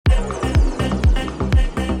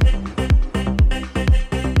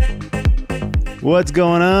What's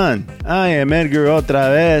going on? I am Edgar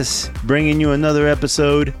otra vez, bringing you another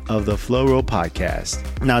episode of the Flow Roll Podcast.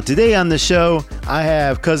 Now, today on the show, I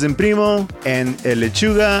have Cousin Primo and El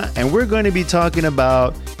Lechuga, and we're going to be talking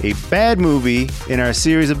about a bad movie in our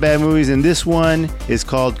series of bad movies, and this one is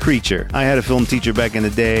called Creature. I had a film teacher back in the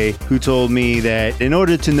day who told me that in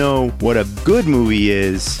order to know what a good movie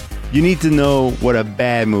is, you need to know what a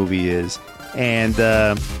bad movie is. And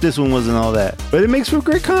this one wasn't all that, but it makes for a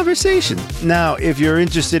great conversation. Now, if you're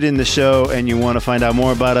interested in the show and you want to find out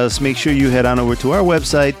more about us, make sure you head on over to our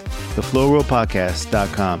website,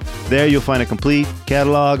 theflowrollpodcast.com. There you'll find a complete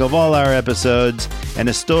catalog of all our episodes and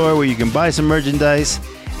a store where you can buy some merchandise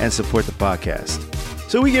and support the podcast.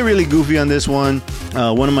 So we get really goofy on this one.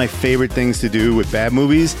 One of my favorite things to do with bad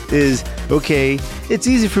movies is, okay, it's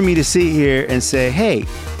easy for me to sit here and say, hey,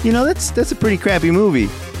 you know, that's a pretty crappy movie.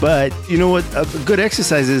 But you know what? A good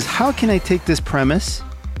exercise is, how can I take this premise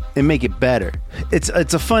and make it better? It's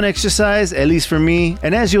a fun exercise, at least for me.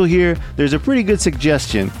 And as you'll hear, there's a pretty good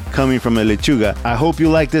suggestion coming from a Lechuga. I hope you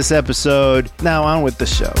like this episode. Now on with the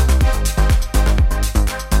show.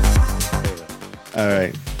 All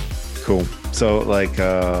right, cool. So like,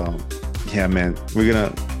 yeah, man,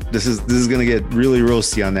 this is gonna get really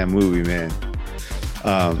roasty on that movie, man.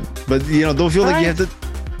 But you know, don't feel like you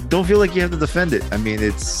have to defend it. I mean,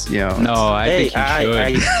 it's, you know. No, I think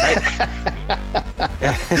you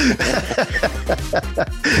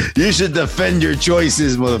should. You should defend your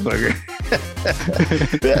choices, motherfucker.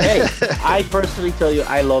 Hey, I personally tell you,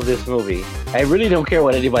 I love this movie. I really don't care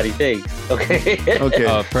what anybody thinks. Okay. Okay.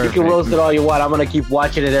 Oh, perfect. You can roast it all you want. I'm gonna keep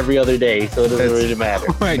watching it every other day, so it doesn't really matter.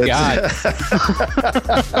 Oh my God.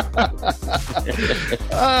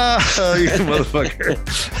 Oh, you motherfucker.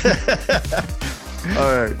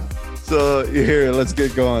 All right, so here, let's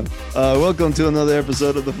get going. Welcome to another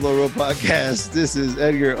episode of the Flow Roll Podcast. This is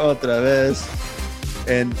Edgar otra vez,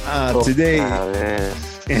 and today on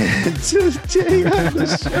the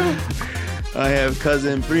show, I have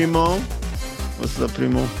Cousin Primo. What's up,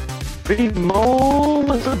 Primo? Primo,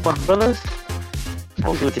 what's up, brothers?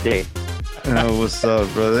 How are you today? What's up,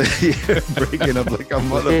 brother? You're breaking up like a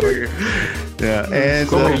motherfucker. Yeah, and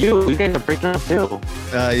so are you? You guys are breaking up too.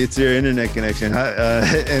 It's your internet connection. I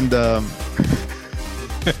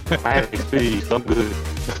have experience. I'm good.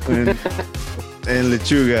 and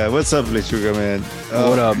Lechuga, what's up, Lechuga, man?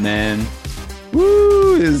 What up, man?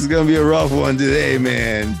 Woo! This is gonna be a rough one today,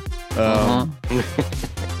 man.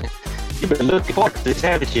 You've been looking forward to this,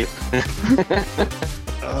 haven't you?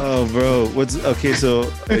 Oh, bro, okay? So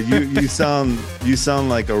you sound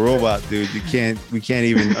like a robot, dude. We can't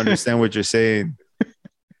even understand what you're saying.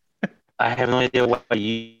 I have no idea why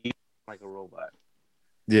you like a robot.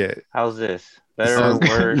 Yeah. How's this? Better or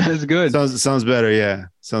worse? That's good. Sounds better. Yeah,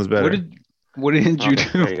 sounds better. What did you do?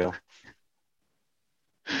 There you go.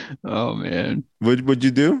 Oh man, what'd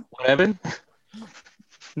you do? What happened?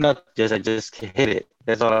 I just hit it.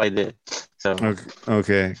 That's all I did. So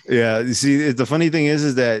okay. Yeah. You see, the funny thing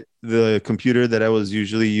is that the computer that I was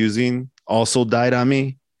usually using also died on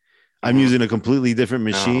me. I'm using a completely different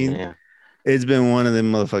machine. Yeah. It's been one of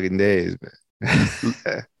them motherfucking days, man.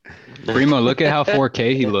 Primo, look at how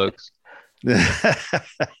 4K he looks.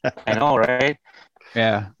 I know, right?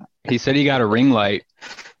 Yeah. He said he got a ring light.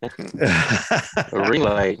 A ring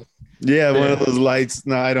light. Yeah, one of those lights.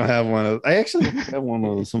 No, I don't have one of those. I actually have one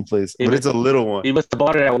of those someplace, but it's a little one. You must have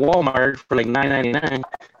bought it at Walmart for like $9.99.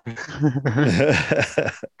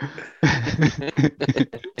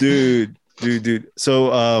 Dude.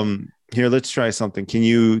 So, here, let's try something. Can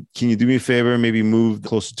you do me a favor? Maybe move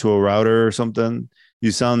closer to a router or something. You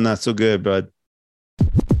sound not so good, bud.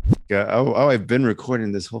 Yeah. Oh, I've been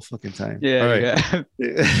recording this whole fucking time. Yeah. All right.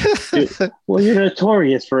 Yeah. Well, you're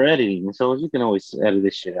notorious for editing, so you can always edit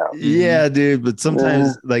this shit out. Yeah, dude. But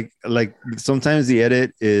sometimes, like sometimes the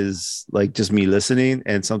edit is like just me listening,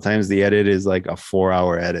 and sometimes the edit is like a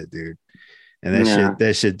 4-hour edit, dude. And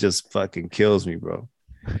that shit just fucking kills me, bro.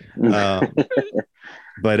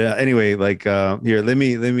 But anyway, like here, let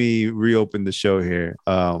me reopen the show here.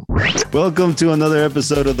 Welcome to another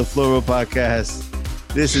episode of the Flow Roll Podcast.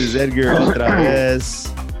 This is Edgar otra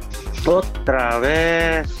vez. Otra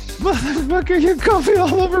vez. Motherfucker, you're coughing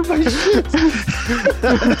all over my shit.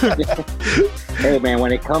 Hey, man,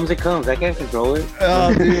 when it comes, it comes. I can't control it.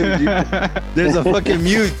 Oh, dude. There's a fucking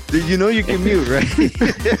mute. You know you can mute, right?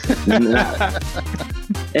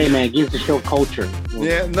 Hey, man, it gives the show culture.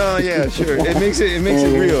 Yeah, no, yeah, sure. It makes it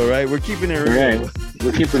real, right? We're keeping it real. Right.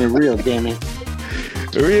 We're keeping it real, damn it.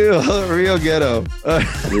 Real ghetto.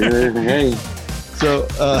 Hey. So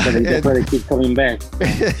that's why they keep coming back.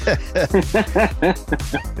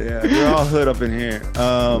 Yeah, we're all hood up in here.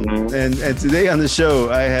 And today on the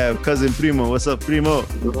show I have cousin Primo. What's up, Primo?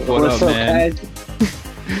 What's up, man?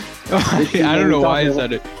 I don't know why I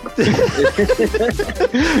said it.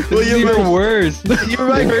 Well, you're even my, worse. You're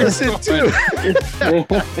my person too.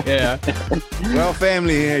 Yeah. We're all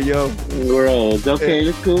family here, yo. We're old. Okay,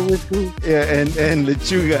 let's go. Yeah, and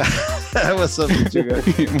Lechuga. What's up, Lechuga?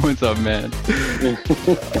 What's up, man?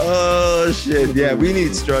 Oh shit! Yeah, we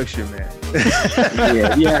need structure, man.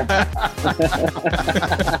 Yeah.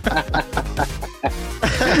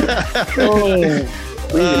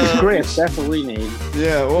 We need a script. That's what we need.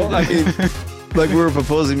 Yeah, well, I mean, like we were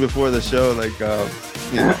proposing before the show, like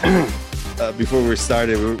before we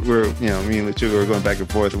started, we're me and Lechuga were going back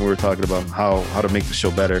and forth, and we were talking about how to make the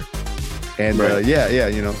show better. And right.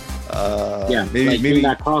 maybe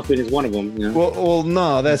not confident is one of them. You know? Well,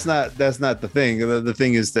 no, that's not the thing. The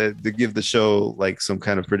thing is to give the show like some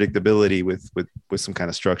kind of predictability with some kind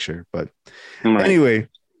of structure. But anyway,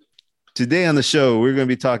 today on the show we're going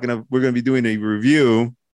to be doing a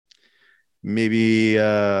review, maybe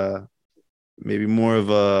more of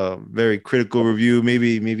a very critical review, maybe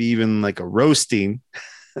even like a roasting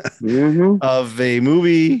of a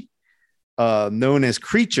movie known as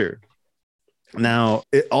Creature. Now,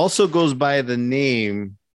 it also goes by the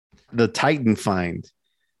name The Titan Find,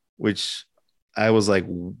 which I was like,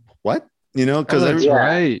 what? Because that's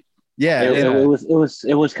right. Yeah,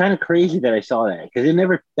 it was kind of crazy that I saw that because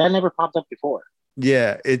that never popped up before.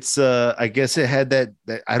 Yeah, it's I guess it had that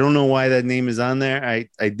I don't know why that name is on there. I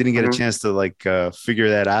didn't get a chance to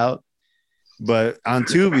figure that out. But on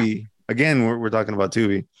Tubi, again, we're talking about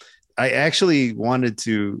Tubi. I actually wanted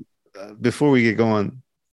to before we get going.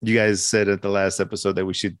 You guys said at the last episode that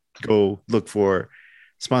we should go look for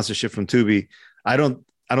sponsorship from Tubi. I don't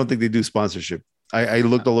think they do sponsorship. I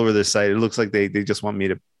looked all over their site. It looks like they just want me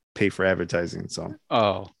to pay for advertising. So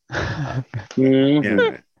yeah,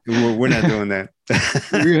 we're not doing that.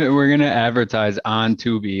 we're gonna advertise on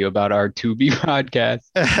Tubi about our Tubi podcast.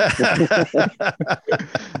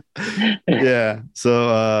 Yeah,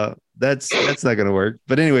 so that's not gonna work.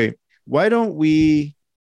 But anyway, why don't we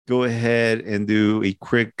go ahead and do a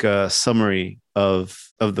quick summary of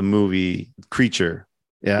the movie Creature?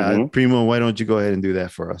 Yeah, Primo, why don't you go ahead and do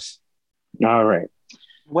that for us? All right.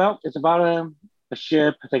 Well, it's about a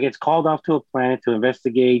ship that gets called off to a planet to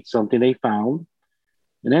investigate something they found.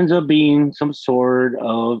 It ends up being some sort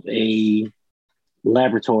of a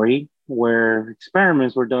laboratory where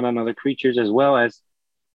experiments were done on other creatures as well as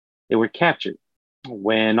they were captured.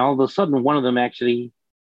 When all of a sudden, one of them actually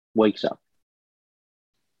wakes up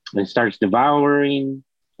and starts devouring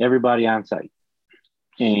everybody on site.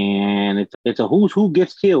 And it's a who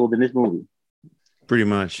gets killed in this movie. Pretty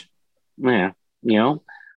much. Yeah.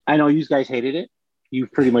 I know you guys hated it. You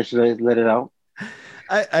pretty much let it out.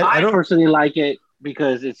 I don't personally like it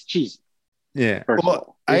because it's cheesy. Yeah.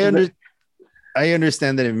 Well, I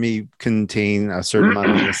understand that it may contain a certain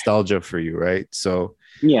amount of nostalgia for you, right? So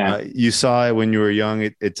yeah, you saw it when you were young.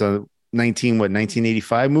 It's a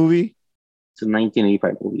 1985 movie. It's a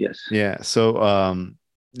 1985 movie, yes. Yeah. So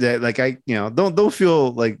that don't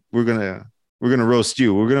feel like we're gonna roast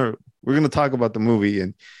you. We're gonna talk about the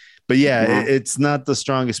movie but it's not the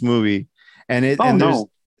strongest movie, and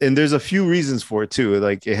there's a few reasons for it too.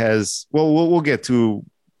 Like it has. Well, we'll get to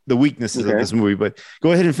the weaknesses of this movie, but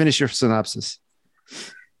go ahead and finish your synopsis.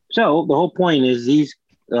 So the whole point is these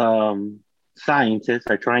scientists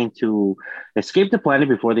are trying to escape the planet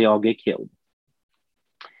before they all get killed.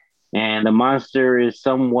 And the monster is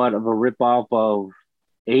somewhat of a ripoff of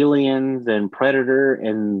Aliens and Predator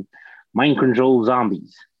and mind control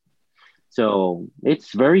zombies. So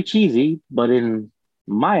it's very cheesy, but in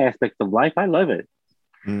my aspect of life, I love it.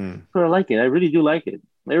 So I like it. I really do like it.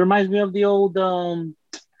 It reminds me of the old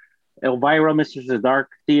Elvira, Mr. Dark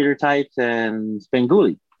theater types and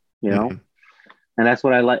Spenguli, And that's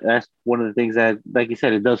what I like. That's one of the things that, like you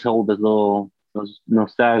said, it does hold a little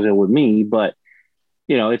nostalgia with me, but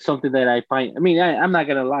it's something that I find. I mean, I'm not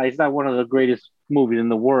gonna lie; it's not one of the greatest movies in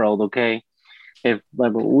the world. Okay, if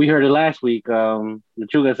we heard it last week, the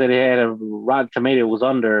Chuga said it had a Rotten Tomato was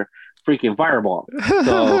under freaking Fireball.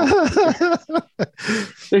 So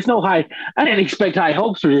there's no high. I didn't expect high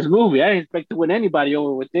hopes for this movie. I didn't expect to win anybody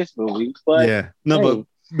over with this movie. But but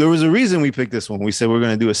there was a reason we picked this one. We said we're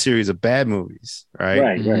going to do a series of bad movies,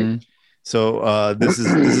 right? Right. So this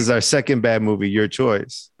is our second bad movie, your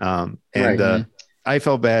choice. I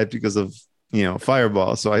felt bad because of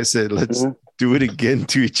Fireball, so I said let's do it again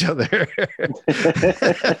to each other.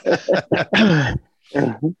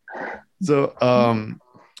 So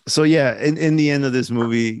So yeah, in the end of this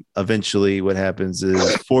movie, eventually what happens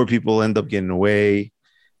is four people end up getting away.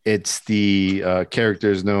 It's the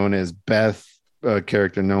characters known as Beth,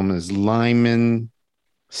 character known as Lyman,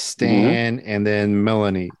 Mm-hmm. Stan, and then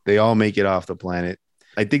Melanie. They all make it off the planet.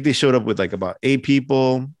 I think they showed up with like about 8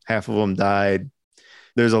 people. Half of them died.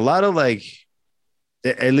 There's a lot of like,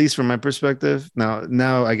 at least from my perspective.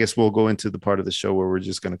 Now I guess we'll go into the part of the show where we're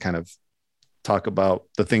just going to kind of talk about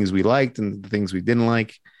the things we liked and the things we didn't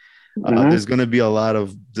like. Mm-hmm. There's going to be a lot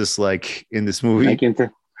of dislike in this movie.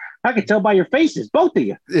 I can tell by your faces, both of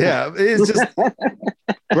you. Yeah, it's just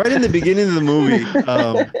right in the beginning of the movie.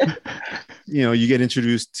 You get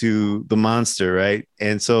introduced to the monster, right?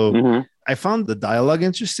 And so Mm-hmm. I found the dialogue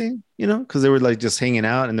interesting, because they were like just hanging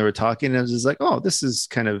out and they were talking, and I was just like, oh, this is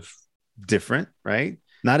kind of different, right?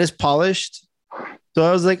 Not as polished. So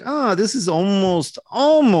I was like, oh, this is almost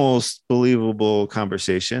believable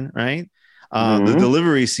conversation, right? The Mm-hmm.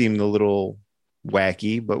 delivery seemed a little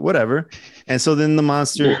wacky, but whatever. And so then the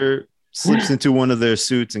monster slips into one of their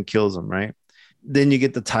suits and kills them, right? Then you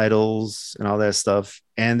get the titles and all that stuff.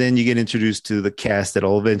 And then you get introduced to the cast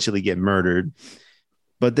that'll eventually get murdered.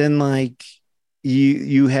 But then like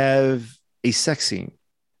you have a sex scene.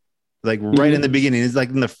 Like right in the beginning. It's like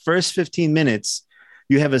in the first 15 minutes,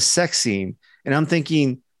 you have a sex scene. And I'm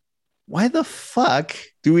thinking, why the fuck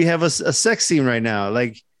do we have a sex scene right now?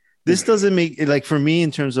 Like, this doesn't make it, like, for me,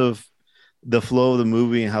 in terms of the flow of the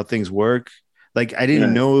movie and how things work. Like, I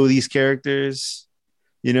didn't know these characters,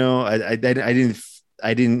 I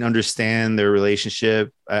didn't understand their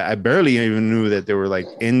relationship. I barely even knew that they were like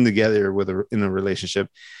in together in a relationship.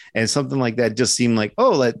 And something like that just seemed like,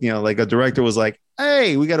 oh, like a director was like,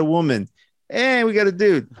 hey, we got a woman. Hey, we got a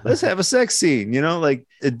dude. Let's have a sex scene. Like,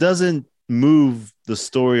 it doesn't move the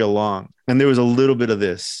story along. And there was a little bit of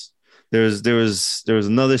this. There was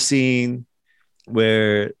another scene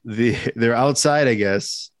where they're outside, I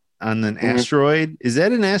guess, on an asteroid. Is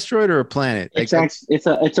that an asteroid or a planet? It's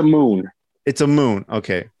a moon. It's a moon.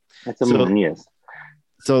 Okay. It's a moon, yes.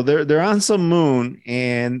 So they're on some moon,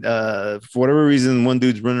 and for whatever reason, one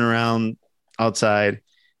dude's running around outside.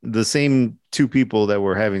 The same two people that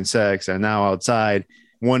were having sex are now outside.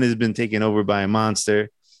 One has been taken over by a monster,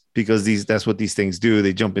 because that's what these things do.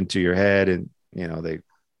 They jump into your head, and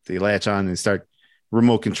they latch on and start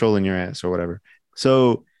remote controlling your ass or whatever.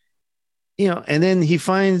 So, and then he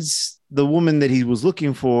finds the woman that he was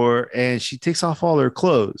looking for, and she takes off all her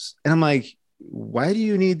clothes. And I'm like, why do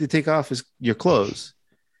you need to take off your clothes?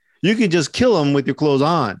 You could just kill him with your clothes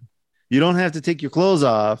on. You don't have to take your clothes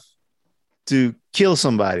off to kill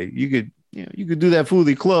somebody. You could do that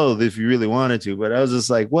fully clothed if you really wanted to. But I was just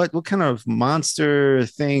like, what kind of monster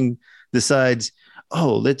thing decides,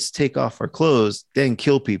 oh, let's take off our clothes, then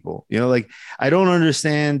kill people? Like, I don't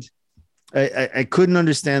understand. I couldn't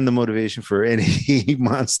understand the motivation for any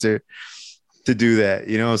monster to do that.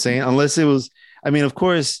 You know what I'm saying? Unless it was, I mean, of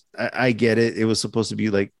course, I get it. It was supposed to be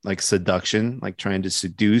like seduction, like trying to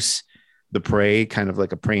seduce the prey, kind of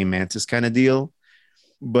like a praying mantis kind of deal.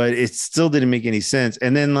 But it still didn't make any sense.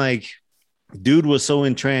 And then, like, dude was so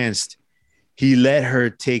entranced, he let her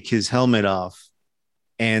take his helmet off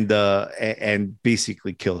and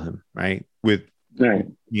basically kill him, right? With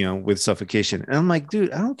suffocation. And I'm like,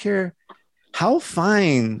 dude, I don't care how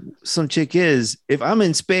fine some chick is. If I'm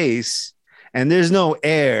in space and there's no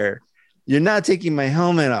air, you're not taking my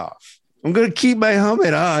helmet off. I'm going to keep my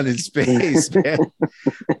helmet on in space, man.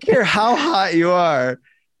 I don't care how hot you are.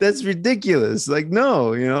 That's ridiculous. Like, no,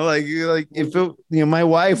 like if it, my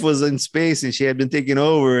wife was in space and she had been taken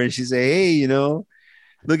over, and she say, hey,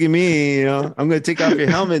 look at me, I'm going to take off your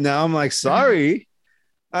helmet now. I'm like, sorry,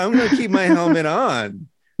 I'm going to keep my helmet on.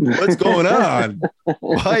 What's going on?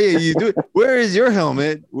 Why are you doing? Where is your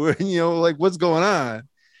helmet? Where, like, what's going on?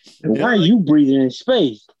 Why are you breathing in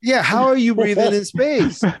space? Yeah, how are you breathing in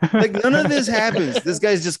space? Like, none of this happens. This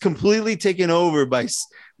guy's just completely taken over by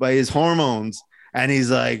his hormones, and he's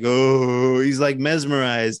like, oh, he's like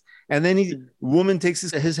mesmerized. And then woman takes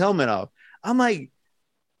his helmet off. I'm like,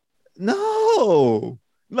 no,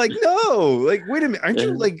 like, no, like, wait a minute,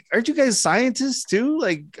 aren't you guys scientists too?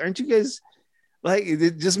 Like, aren't you guys? Like,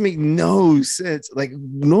 it just make no sense. Like,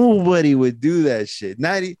 nobody would do that shit.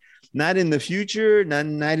 Not in the future, not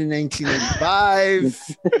in 1995,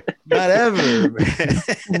 not ever, man.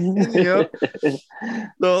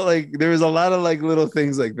 So, like, there was a lot of like little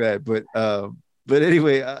things like that. But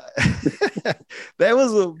anyway, that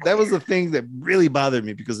was the thing that really bothered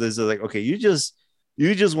me, because there's like, okay, you just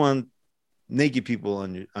want naked people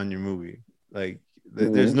on your movie. Like,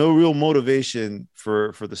 there's no real motivation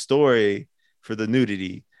for the story, for the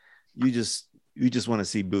nudity. You just you just want to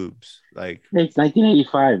see boobs. Like it's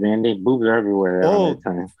 1985, man. They boobs are everywhere around that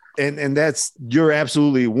time. And you're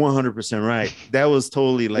absolutely 100% right. That was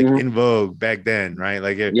totally like in vogue back then, right?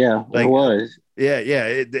 Like it was. Yeah,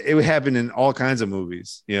 it would happen in all kinds of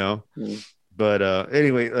movies, you know. But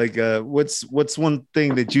anyway, like what's one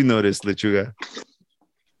thing that you noticed, Lechuga?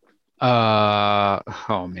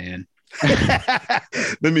 Oh man.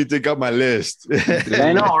 Let me take up my list.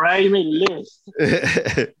 I know, right? You made a list.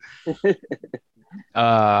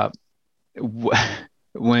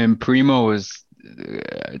 When Primo was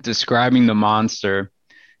describing the monster,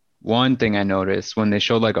 one thing I noticed when they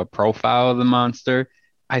showed like a profile of the monster,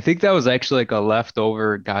 I think that was actually like a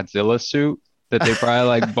leftover Godzilla suit that they probably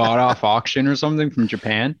like bought off auction or something from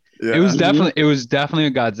Japan. Yeah. It was definitely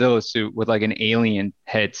a Godzilla suit with like an alien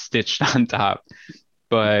head stitched on top.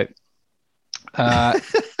 But I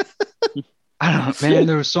don't know, man,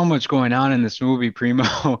 there was so much going on in this movie,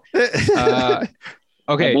 Primo.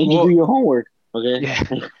 Okay. You do your homework. Okay. Yeah.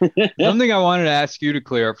 Something I wanted to ask you to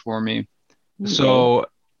clear up for me. Okay. So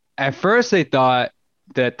at first they thought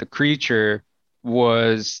that the creature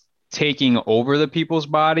was taking over the people's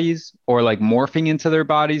bodies or like morphing into their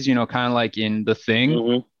bodies, you know, kind of like in The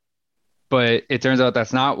Thing. But it turns out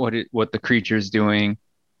that's not what the creature is doing.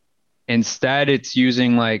 Instead, it's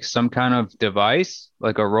using like some kind of device,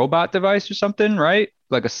 like a robot device or something, right?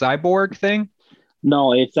 Like a cyborg thing.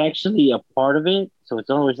 No, it's actually a part of it. So it's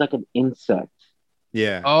always like an insect.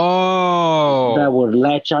 Yeah. Oh. That would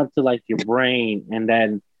latch onto like your brain, and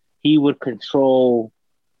then he would control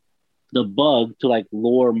the bug to like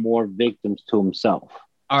lure more victims to himself.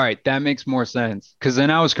 All right, that makes more sense. Because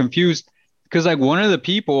then I was confused. Because like one of the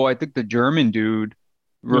people, I think the German dude,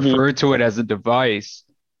 referred to it as a device.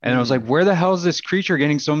 And I was like, where the hell is this creature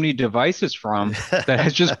getting so many devices from that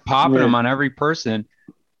is just popping them on every person?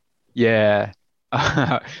 Yeah.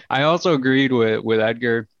 I also agreed with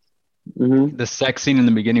Edgar. The sex scene in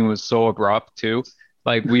the beginning was so abrupt too.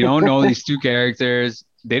 Like we don't know these two characters.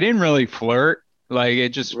 They didn't really flirt. Like it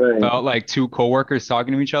just felt like two coworkers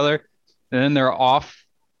talking to each other. And then they're off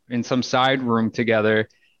in some side room together.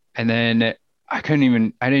 And then I didn't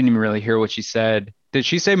even really hear what she said. Did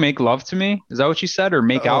she say make love to me? Is that what she said? Or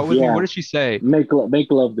make out with me? What did she say? Make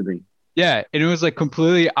love to me. Yeah. And it was like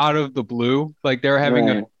completely out of the blue. Like they were having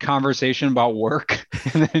a conversation about work.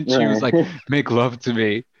 And then she was like, make love to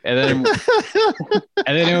me. And then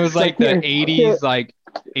it was like the 80s, like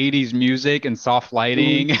 80s music and soft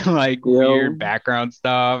lighting and like weird background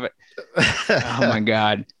stuff. Oh my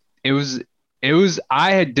God. It was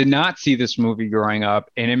I did not see this movie growing up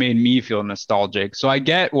and it made me feel nostalgic. So I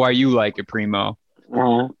get why you like it, Primo.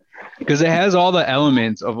 Because it has all the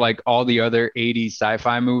elements of like all the other 80s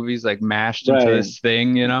sci-fi movies like mashed into this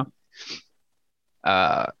thing, you know.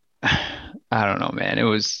 I don't know, man.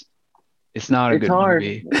 It's not a good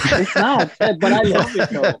movie. It's not, but I love it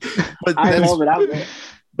though. I love it.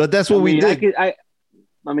 But that's what we did. I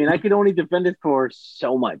could only defend it for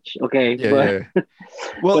so much. Okay. Well,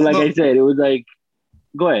 but like I said, it was like,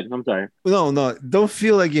 go ahead. I'm sorry. No. Don't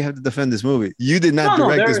feel like you have to defend this movie. You did not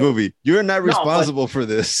direct this movie. You're not responsible for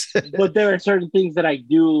this. But there are certain things that I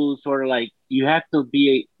do sort of like, you have to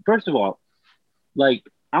be, first of all, like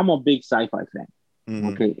I'm a big sci-fi fan.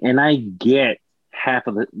 Okay. And I get half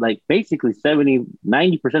of it, like basically 70,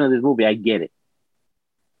 90% of this movie, I get it.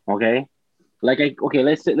 Okay. Let's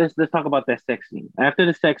talk about that sex scene. After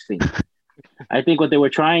the sex scene, I think what they were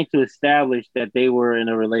trying to establish that they were in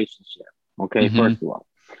a relationship. Okay, first of all.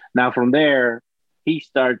 Now from there,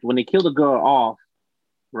 when they kill the girl off,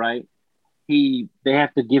 right? They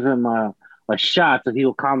have to give him a shot so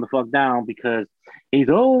he'll calm the fuck down because he's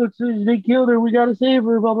they killed her, we gotta save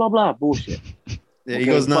her, blah blah blah, bullshit. Yeah, he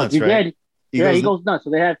goes nuts, right? He goes nuts.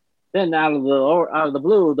 So they have. Then out of the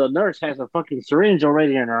blue, the nurse has a fucking syringe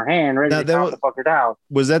already in her hand, ready to calm the fucker down.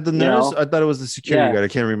 Was that the nurse? I thought it was the security guard. I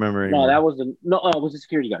can't remember anymore. No, it was the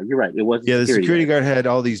security guard. You're right. It was. The security guard had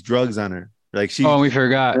all these drugs on her. Like we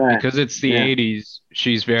forgot because it's the 80s.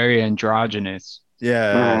 She's very androgynous.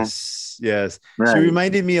 Yes. Right. She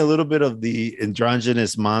reminded me a little bit of the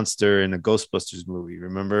androgynous monster in a Ghostbusters movie.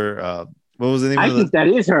 Remember? What was the name? I think that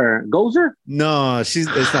is her. Gozer? No, it's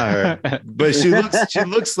not her. But she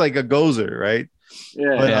looks like a Gozer, right?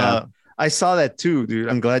 Yeah. But I saw that too, dude.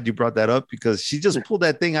 I'm glad you brought that up because she just pulled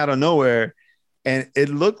that thing out of nowhere, and it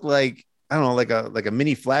looked like I don't know, like a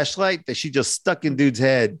mini flashlight that she just stuck in dude's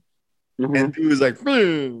head, and dude was like,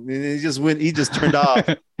 and he just turned off,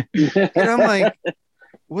 and I'm like,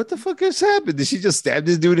 what the fuck has happened? Did she just stab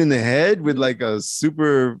this dude in the head with like a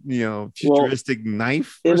super, futuristic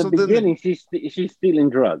knife or something? In the beginning, she's stealing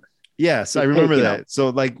drugs. Yes, I remember that. So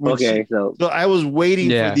like, so I was waiting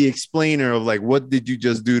for the explainer of like, what did you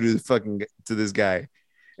just do to this guy?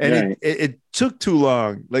 And it took too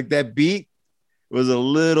long. Like that beat was a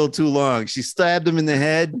little too long. She stabbed him in the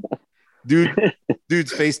head.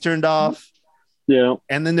 Dude's face turned off. Yeah.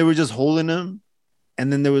 And then they were just holding him. And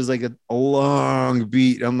then there was like a long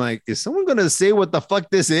beat. I'm like, is someone going to say what the fuck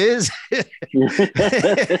this is?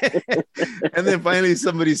 And then finally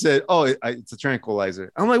somebody said, oh, it's a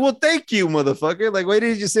tranquilizer. I'm like, well, thank you, motherfucker. Like, why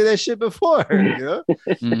didn't you say that shit before? You know?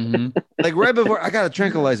 Mm-hmm. Like right before, I got a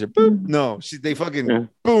tranquilizer. Boop. No, they fucking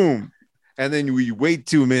boom. And then we wait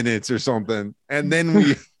 2 minutes or something. And then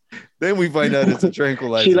we find out it's a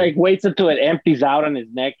tranquilizer. She like waits until it empties out on his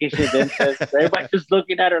neck and shit. Then says, everybody's just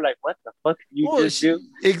looking at her like, "What the fuck did you just do?"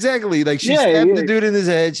 Exactly. Like she stabbed the dude in his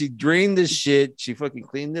head. She drained the shit. She fucking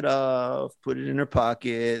cleaned it off, put it in her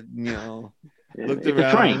pocket. You know, looked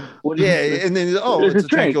around. And then it's a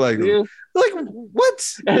tranquilizer. Yeah. Like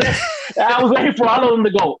what? I was waiting for all of them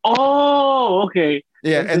to go. Oh, okay.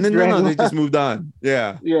 Yeah, and then they just moved on.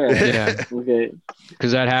 Yeah. Okay.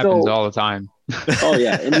 Because that happens all the time. Oh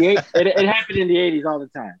yeah, it happened in the 80s all the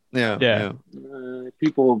time. Yeah.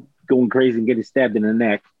 People going crazy and getting stabbed in the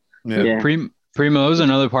neck. Yeah. Primo, that was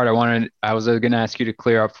another part I was going to ask you to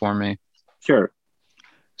clear up for me. Sure.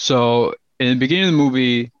 So in the beginning of the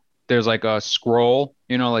movie, there's like a scroll,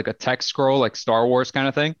 like a text scroll, like Star Wars kind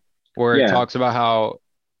of thing, where it talks about how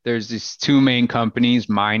there's these two main companies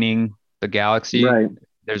mining the galaxy. Right.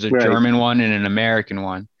 There's a German one and an American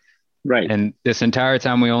one. Right. And this entire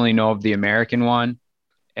time we only know of the American one,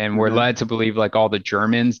 and we're led to believe like all the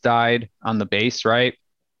Germans died on the base, right?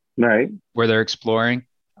 Right. Where they're exploring.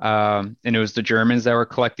 And it was the Germans that were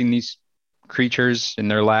collecting these creatures in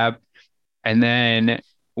their lab. And then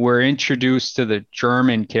we're introduced to the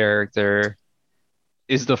German character.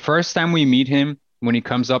 Is the first time we meet him when he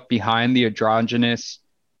comes up behind the androgynous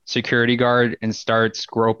security guard and starts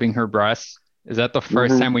groping her breasts? Is that the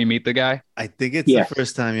first time we meet the guy? I think it's the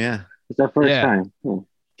first time, yeah. It's the first time.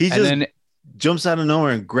 He just jumps out of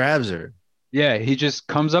nowhere and grabs her. Yeah, he just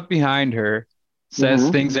comes up behind her, says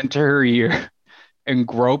things into her ear, and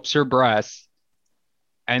gropes her breasts.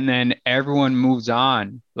 And then everyone moves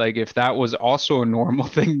on. Like if that was also a normal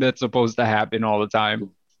thing that's supposed to happen all the time.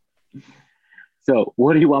 So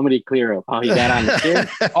what do you want me to clear up? How he got on the ship?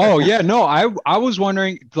 Oh, yeah. No, I was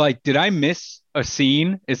wondering, like, did I miss a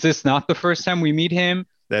scene? Is this not the first time we meet him?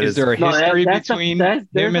 Is there a history between him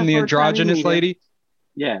and the androgynous lady?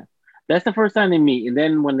 Yeah. That's the first time they meet. And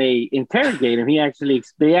then when they interrogate him, they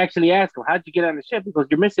actually ask him, how'd you get on the ship? Because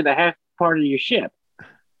you're missing a half part of your ship.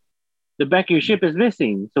 The back of your ship is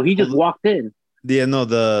missing. So he just walked in. Yeah, no,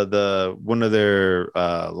 the one of their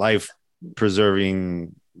life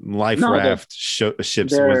raft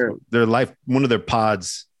ships was one of their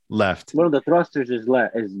pods left. One of the thrusters is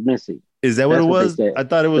missing. Is that what it was? I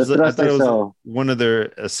thought it was one of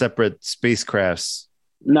their separate spacecrafts.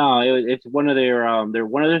 No, it's one of their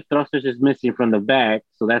one of their thrusters is missing from the back,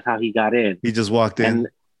 so that's how he got in. He just walked in. And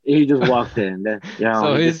he just walked in.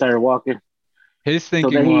 So he just started walking. His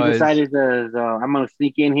thinking so then was, he decided I'm gonna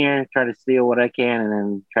sneak in here, try to steal what I can, and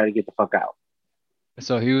then try to get the fuck out.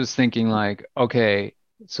 So he was thinking like, okay,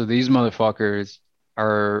 so these motherfuckers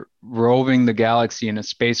are roving the galaxy in a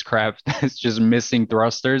spacecraft that's just missing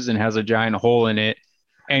thrusters and has a giant hole in it.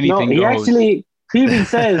 Anything goes. He even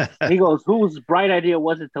says, he goes, whose bright idea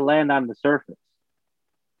was it to land on the surface?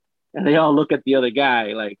 And they all look at the other guy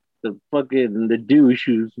like the douche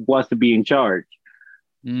who wants to be in charge.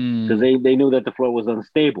 Because they knew that the floor was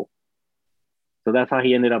unstable. So that's how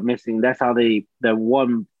he ended up missing. That's how the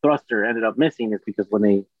one thruster ended up missing, is because when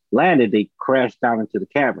they landed, they crashed down into the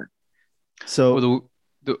cavern. So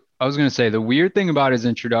I was going to say, the weird thing about his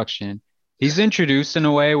introduction, he's introduced in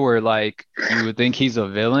a way where like you would think he's a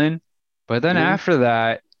villain, but then after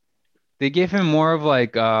that, they give him more of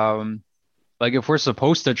like if we're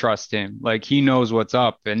supposed to trust him, like he knows what's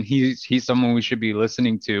up and he's someone we should be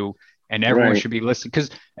listening to. And everyone should be listening, because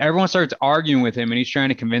everyone starts arguing with him and he's trying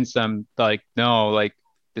to convince them like, no, like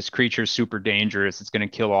this creature is super dangerous. It's going to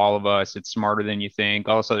kill all of us. It's smarter than you think,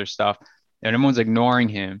 all this other stuff. And everyone's ignoring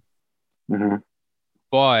him. Mm-hmm.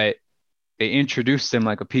 But they introduced him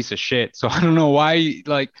like a piece of shit. So I don't know why,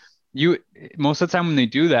 like most of the time when they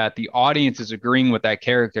do that, the audience is agreeing with that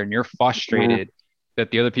character and you're frustrated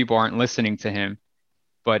that the other people aren't listening to him.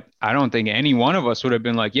 But I don't think any one of us would have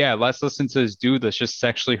been like, yeah, let's listen to this dude that's just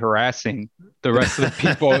sexually harassing the rest of the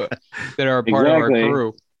people that are part of our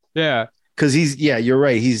crew. Yeah. Because you're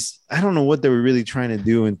right. I don't know what they were really trying to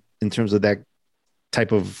do in terms of that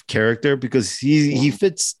type of character, because he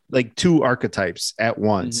fits like two archetypes at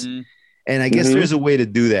once. And I guess there's a way to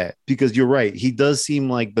do that because you're right. He does seem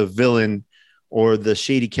like the villain or the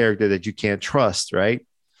shady character that you can't trust, right?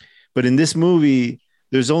 But in this movie,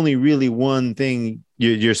 there's only really one thing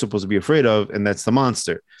you're supposed to be afraid of, and that's the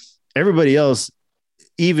monster. Everybody else,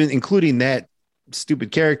 even including that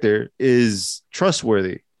stupid character, is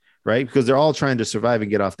trustworthy, right? Because they're all trying to survive and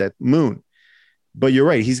get off that moon. But you're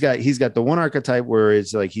right. He's got the one archetype where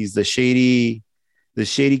it's like he's the shady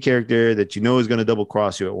character that you know is going to double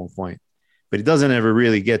cross you at one point, but he doesn't ever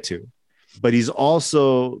really get to. But he's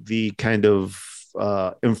also the kind of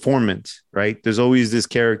informant, right? There's always this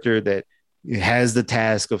character that has the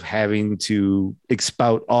task of having to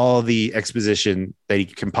expout all the exposition that he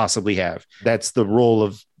can possibly have. That's the role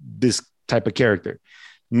of this type of character,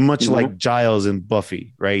 much like Giles in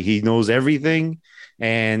Buffy, right? He knows everything.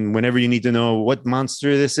 And whenever you need to know what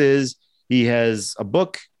monster this is, he has a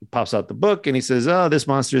book, he pops out the book and he says, oh, this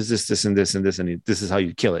monster is this, this, and this, and this, and this is how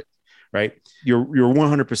you kill it, right? You're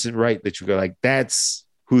 100% right that you go like, that's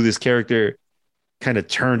who this character kind of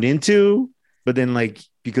turned into. But then like,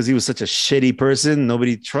 because he was such a shitty person,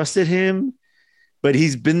 nobody trusted him, but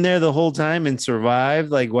he's been there the whole time and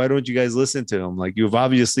survived. Like, why don't you guys listen to him? Like, you've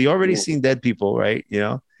obviously already seen dead people, right? You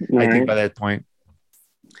know, I think by that point.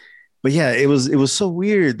 But yeah, it was so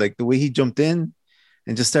weird. Like the way he jumped in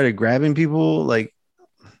and just started grabbing people. Like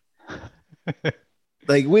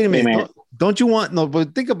wait a minute. Don't you want, no,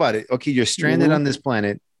 but think about it. Okay. You're stranded on this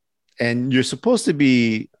planet and you're supposed to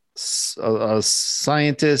be a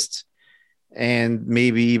scientist and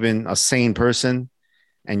maybe even a sane person,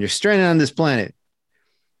 and you're stranded on this planet.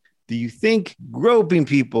 Do you think groping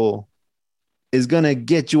people is going to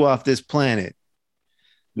get you off this planet?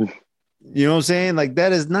 You know what I'm saying? Like,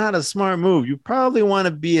 that is not a smart move. You probably want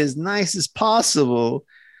to be as nice as possible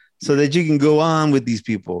so that you can go on with these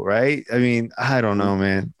people, right? I mean, I don't know,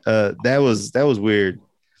 man. That was weird.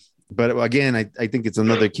 But again, I think it's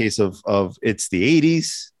another case of it's the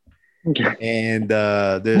 80s. And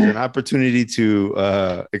there's an opportunity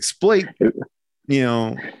to exploit,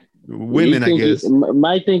 women, I guess.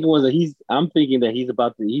 My thinking was that I'm thinking that he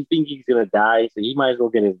thinks he's gonna die, so he might as well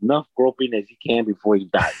get enough groping as he can before he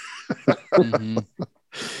dies.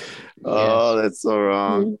 Oh, that's so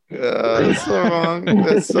wrong. That's so wrong.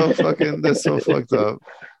 That's so fucked up.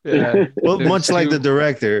 Yeah. Well, much like the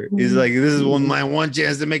director, he's like, this is my one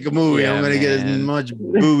chance to make a movie. I'm gonna get as much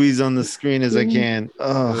boobies on the screen as I can.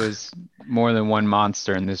 Oh, there's more than one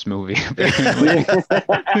monster in this movie. Do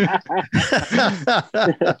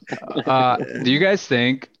you guys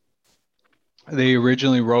think they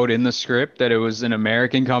originally wrote in the script that it was an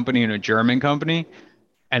American company and a German company,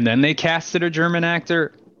 and then they casted a German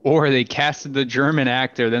actor, or they casted the German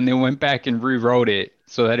actor, then they went back and rewrote it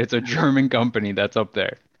so that it's a German company that's up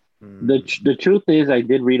there? The truth is, I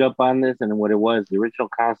did read up on this, and what it was, the original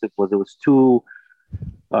concept was it was two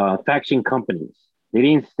faction companies. They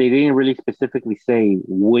didn't really specifically say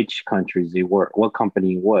which countries they were, what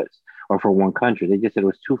company it was, or for one country. They just said it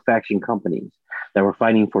was two faction companies that were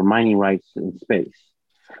fighting for mining rights in space.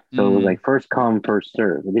 So it was like first come, first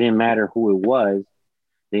serve. It didn't matter who it was.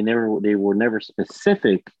 They were never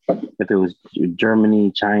specific if it was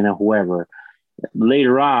Germany, China, whoever.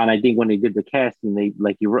 Later on, I think when they did the casting,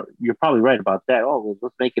 you're probably right about that. Oh, well,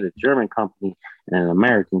 let's make it a German company and an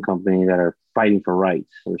American company that are fighting for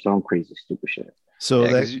rights or some crazy stupid shit. So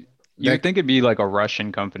you would think it'd be like a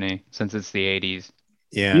Russian company since it's the 80s.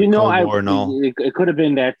 Yeah, it could have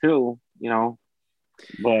been that too,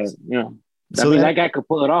 but that guy could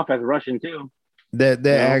pull it off as a Russian too. That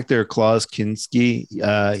actor Klaus Kinski,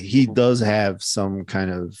 he does have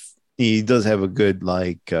a good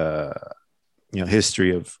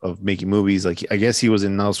history of making movies. Like, I guess he was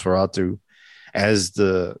in Nosferatu as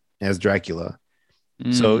Dracula.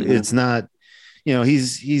 So it's not,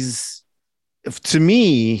 he's to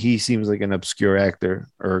me, he seems like an obscure actor,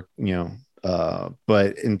 or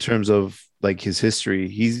but in terms of like his history,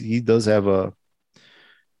 he does have a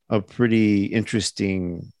pretty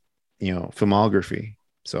interesting filmography.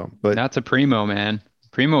 So, but not to Primo, man.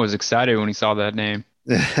 Primo was excited when he saw that name.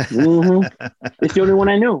 It's the only one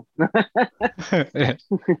I knew.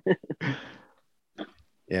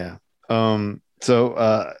 Yeah. So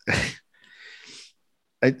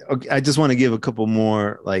I just want to give a couple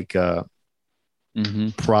more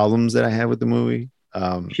problems that I have with the movie.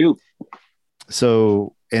 Shoot.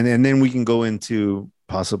 So and then we can go into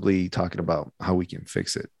possibly talking about how we can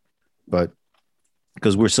fix it, but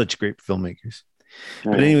because we're such great filmmakers.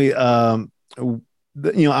 Right. But anyway,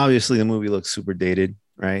 obviously the movie looks super dated,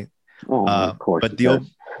 right? Oh, of course. But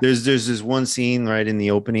there's this one scene right in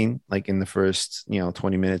the opening, like in the first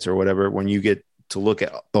 20 minutes or whatever, when you get to look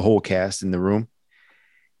at the whole cast in the room,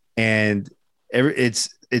 and it's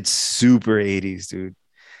super 80s, dude.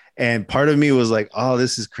 And part of me was like, oh,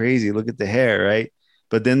 this is crazy. Look at the hair, right?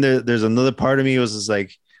 But then there's another part of me was just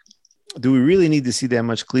like, do we really need to see that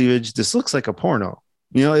much cleavage? This looks like a porno.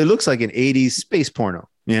 It looks like an 80s space porno,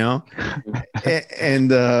 and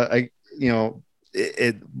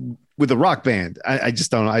it with a rock band. I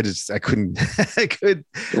just don't know. I couldn't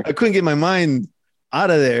I couldn't get my mind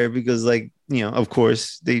out of there because of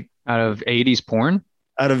course they Out of 80s porn?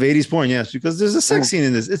 Out of 80s porn, yes, because there's a sex scene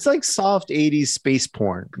in this. It's like soft 80s space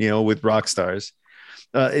porn, with rock stars.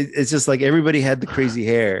 It's just like everybody had the crazy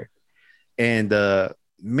hair. And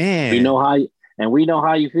man, we know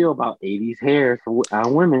how you feel about 80s hair for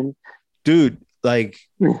women, dude. Like,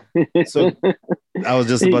 so I was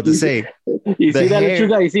just about to say, you see that true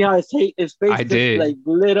guy? You see how his face I did. like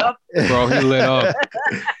lit up, bro. He lit up.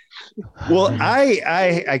 Well,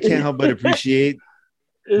 I can't help but appreciate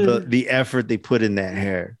the effort they put in that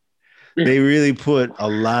hair. They really put a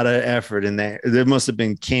lot of effort in that. There must have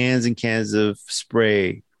been cans and cans of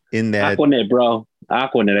spray in that. Aquanet, bro.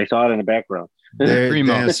 Aquanet. I saw it in the background. They're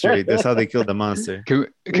damn straight. That's how they killed the monster. Can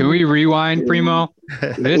we rewind, Primo?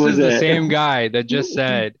 This is the same guy that just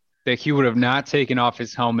said that he would have not taken off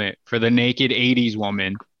his helmet for the naked 80s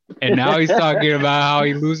woman. And now he's talking about how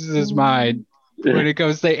he loses his mind when it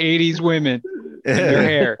comes to 80s women and their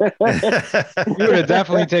hair. You would have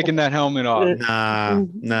definitely taken that helmet off.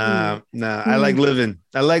 Nah. I like living.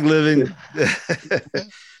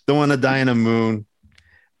 Don't want to die in a moon.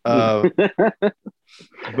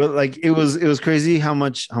 But like it was crazy how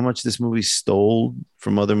much this movie stole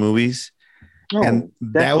from other movies. And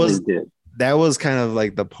that was kind of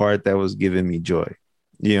like the part that was giving me joy.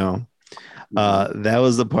 That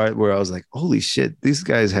was the part where I was like, holy shit, these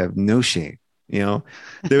guys have no shame.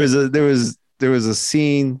 There was a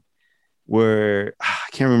scene where I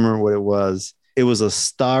can't remember what it was. It was a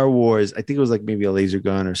Star Wars. I think it was like maybe a laser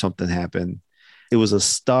gun or something happened. It was a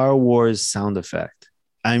Star Wars sound effect.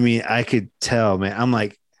 I mean, I could tell, man. I'm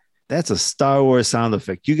like, that's a Star Wars sound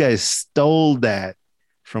effect. You guys stole that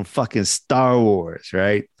from fucking Star Wars,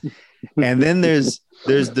 right? And then there's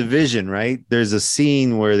the vision, right? There's a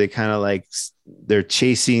scene where they kind of like they're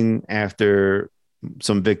chasing after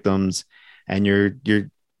some victims, and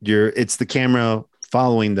it's the camera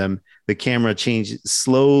following them. The camera changes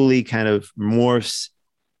slowly, kind of morphs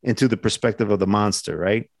into the perspective of the monster,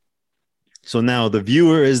 right? So now the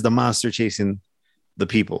viewer is the monster chasing the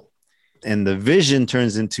people, and the vision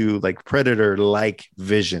turns into like predator-like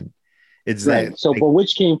vision. It's right. That. So, but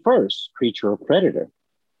which came first, creature or predator?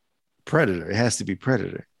 Predator. It has to be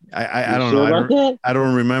predator. I don't know. I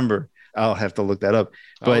don't remember. I'll have to look that up.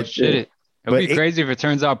 But shit. It would be crazy if it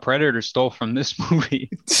turns out Predator stole from this movie.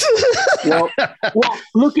 well,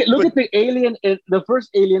 look at the alien. The first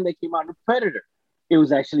alien that came out of Predator. It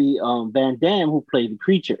was actually Van Damme who played the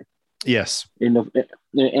creature. Yes. The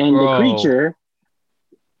creature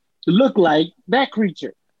looked like that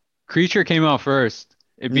creature. Creature came out first.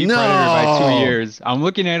 It beat Predator by 2 years. I'm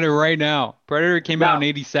looking at it right now. Predator came out in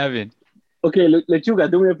 87. Okay, Lechuga,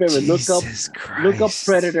 do me a favor. Look up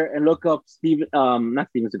Predator and look up not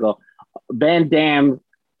Steven Seagal, Van Damme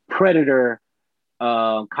Predator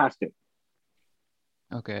costume.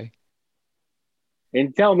 Okay.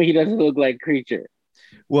 And tell me he doesn't look like creature.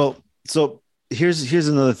 Well, so here's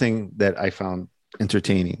another thing that I found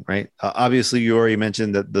entertaining, right? Obviously, you already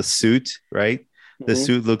mentioned that the suit, right? Mm-hmm. The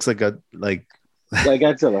suit looks like like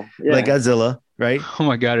Godzilla. Yeah. Like Godzilla, right? Oh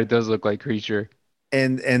my God, it does look like creature.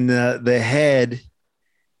 And the head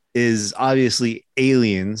is obviously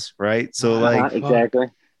aliens, right? So exactly.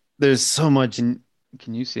 There's so much. Can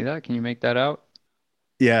you see that? Can you make that out?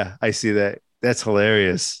 Yeah, I see that. That's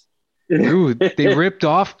hilarious. Dude, they ripped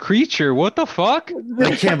off creature. What the fuck?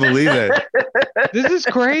 I can't believe that. This is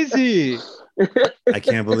crazy. I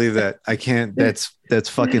can't believe that. I can't. That's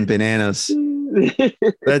fucking bananas.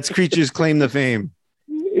 That's creature's claim to fame.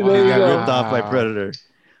 Wow. They got ripped off by Predator.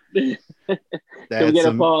 Can we get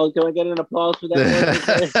applause? Can we get an applause for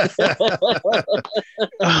that?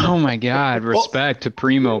 Oh my God! Respect to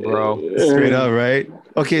Primo, bro. Straight up, right?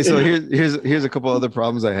 Okay, so here's a couple other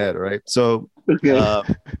problems I had. Right, so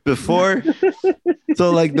before,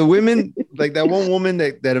 so like the women, like that one woman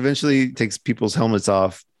that eventually takes people's helmets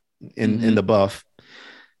off in the buff.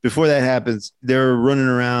 Before that happens, they're running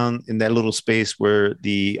around in that little space where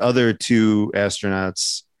the other two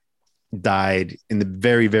astronauts died in the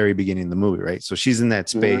very, very beginning of the movie, right? So she's in that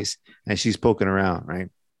space and she's poking around, right?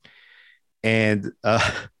 And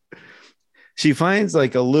she finds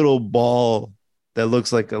like a little ball that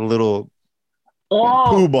looks like a little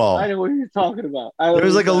poo ball. I know what you're talking about. There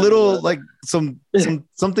was like a little, like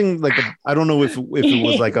something like I don't know if it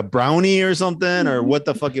was like a brownie or something or what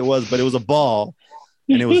the fuck it was, but it was a ball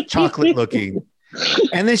and it was chocolate looking.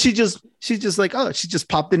 And then she just like, oh, she just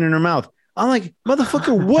popped it in her mouth. I'm like,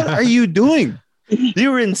 motherfucker, what are you doing?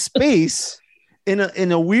 You're in space in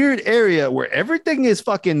a weird area where everything is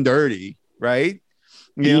fucking dirty, right?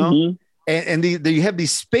 You know, and you have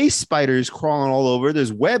these space spiders crawling all over.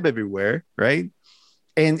 There's web everywhere, right?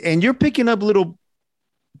 And you're picking up little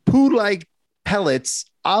poo-like pellets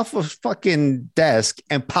off a fucking desk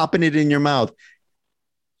and popping it in your mouth.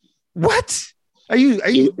 What? Are you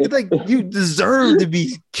like, you deserve to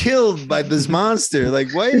be killed by this monster?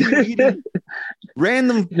 Like, why are you eating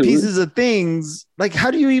random pieces of things? Like,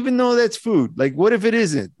 how do you even know that's food? Like, what if it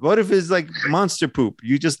isn't? What if it's like monster poop?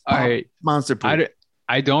 You just monster poop.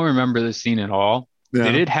 I don't remember the scene at all. Yeah.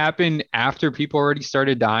 Did it happen after people already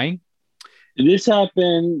started dying? This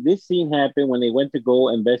scene happened when they went to go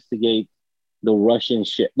investigate the Russian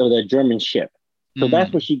ship, the German ship. So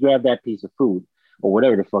that's where she grabbed that piece of food or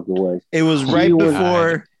whatever the fuck it was. It was right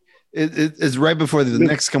before. It's right before the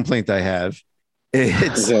next complaint I have.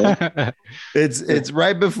 It's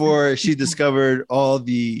right before she discovered all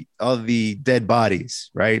the dead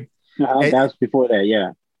bodies, right? That's before that,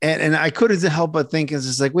 yeah. And I couldn't help but think, it's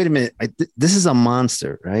just like, wait a minute, this is a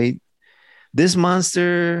monster, right? This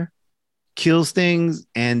monster kills things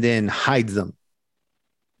and then hides them.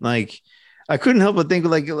 Like, I couldn't help but think,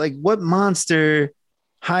 like what monster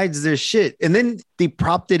hides their shit? And then they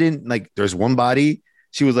propped it in, like, there's one body.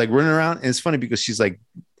 She was like running around, and it's funny because she's like,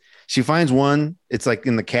 she finds one, it's like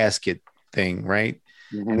in the casket thing, right?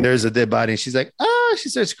 And there's a dead body, and she's like, she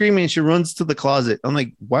starts screaming, and she runs to the closet. I'm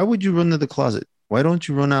like, why would you run to the closet? Why don't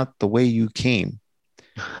you run out the way you came?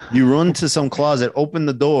 You run to some closet, open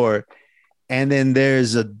the door, and then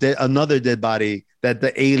there's another dead body that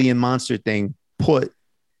the alien monster thing put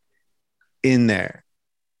in there.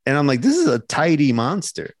 And I'm like, this is a tidy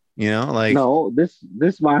monster, you know? Like, no,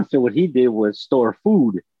 this monster, what he did was store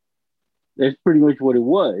food. That's pretty much what it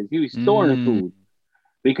was. He was storing food.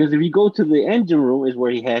 Because if you go to the engine room, is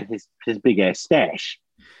where he had his big ass stash.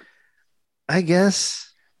 I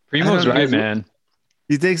guess. Primo's right, man.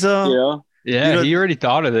 You think so? Yeah. Yeah, he already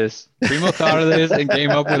thought of this. Primo thought of this and came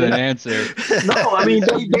up with an answer. No, I mean,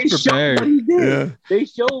 they showed what he did. Yeah. They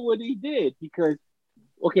showed what he did because,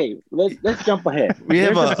 okay, let's jump ahead. We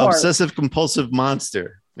have an obsessive compulsive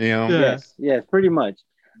monster, you know? Yes, pretty much.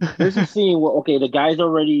 There's a scene where, okay, the guy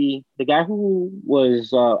who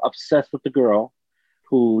was obsessed with the girl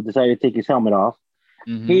who decided to take his helmet off,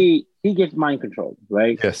 he gets mind controlled,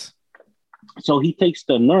 right? Yes. So he takes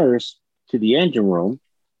the nurse to the engine room,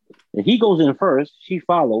 and he goes in first. She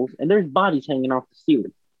follows, and there's bodies hanging off the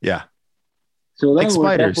ceiling. Yeah. So like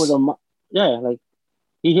spiders. Like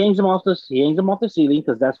he hangs them off the ceiling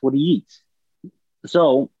because that's what he eats.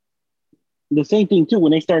 So the same thing too.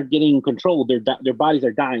 When they start getting controlled, their bodies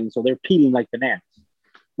are dying, so they're peeling like bananas.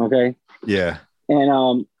 Okay. Yeah.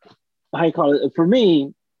 And how you call it? For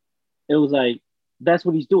me, it was like that's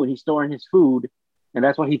what he's doing. He's storing his food, and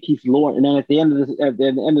that's why he keeps luring. And then at the end of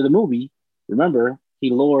the movie, remember, he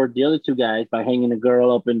lured the other two guys by hanging the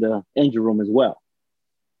girl up in the engine room as well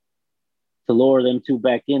to lure them two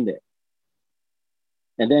back in there.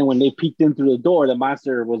 And then when they peeked in through the door, the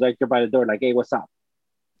monster was right there by the door, like, "Hey, what's up?"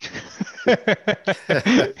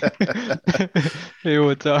 Hey,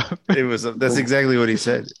 what's up? Hey, what's up? That's exactly what he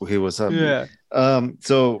said. Hey, what's up? Yeah.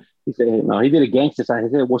 So he said, "No." He did a gangster side. He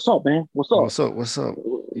said, "What's up, man? What's up? What's up? What's up,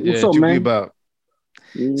 man? About?"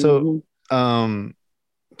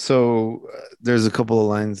 So there's a couple of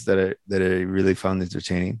lines that I really found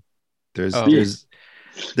entertaining. There's an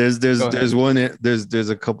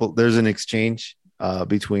exchange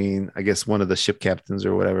between, I guess, one of the ship captains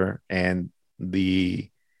or whatever and the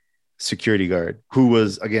security guard, who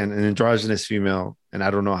was, again, an androgynous female, and I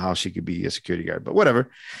don't know how she could be a security guard, but whatever.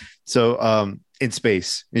 So in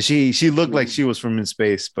space, and she looked like she was from in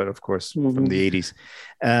space, but of course from the 80s.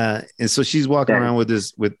 And so she's walking around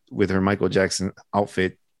with her Michael Jackson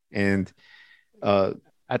outfit, and I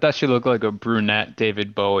thought she looked like a brunette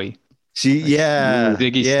David Bowie.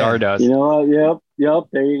 Ziggy Stardust. You know what? Yep.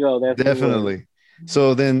 There you go. That's definitely.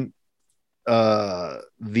 So then I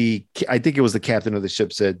think it was the captain of the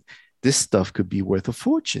ship said, "This stuff could be worth a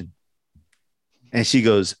fortune." And she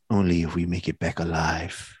goes, "Only if we make it back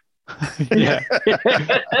alive." Yeah.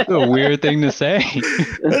 That's a weird thing to say.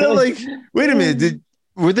 And I'm like, wait a minute,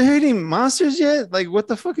 were there any monsters yet? Like, what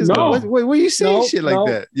the fuck is what are you saying shit like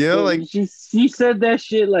that? You know, like she said that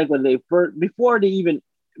shit like when they first, before they even,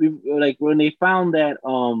 like when they found that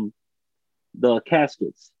the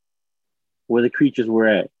caskets. where the creatures were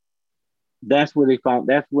at. That's where they found.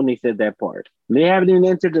 That's when they said that part. They haven't even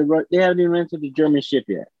entered the German ship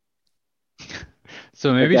yet. So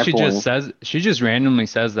At maybe that point, she just randomly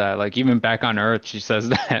says that. Like even back on Earth, she says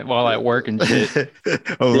that while at work and shit.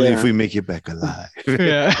 Only if Yeah. we make it back alive.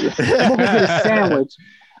 Yeah. I'm gonna go get a sandwich.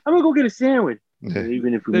 I'm gonna go get a sandwich. Yeah.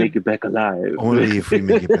 Even if we make it back alive. Only if we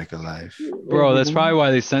make it back alive. Bro, that's probably why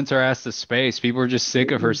they sent her ass to space. People are just sick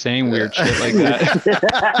of her saying weird shit like that.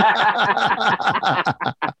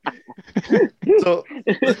 So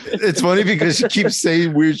it's funny because she keeps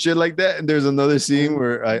saying weird shit like that. And there's another scene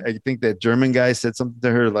where I think that German guy said something to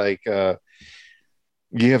her like,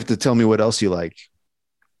 you have to tell me what else you like.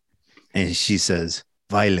 And she says,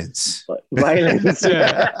 violence. Violence.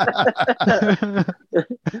 Yeah.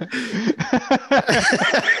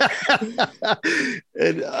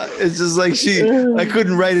 And it's just like I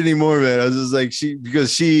couldn't write anymore, man. I was just like,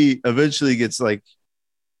 because she eventually gets like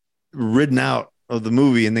ridden out of the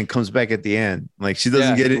movie and then comes back at the end. Like she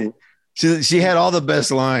doesn't get it. She had all the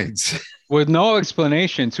best lines. With no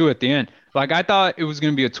explanation too at the end. Like I thought it was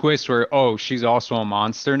gonna be a twist where, oh, she's also a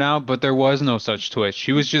monster now, but there was no such twist.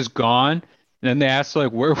 She was just gone. And then they asked her,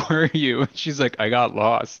 like, where were you? And she's like, I got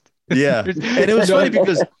lost. Yeah. And it was funny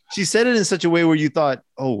because she said it in such a way where you thought,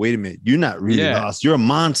 oh, wait a minute, you're not really lost. You're a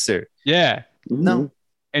monster. Yeah. No.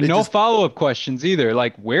 And no follow-up questions either.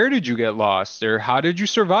 Like, where did you get lost? Or how did you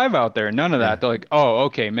survive out there? None of that. They're like, oh,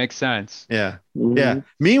 okay, makes sense. Yeah. Yeah.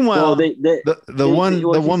 Meanwhile, the one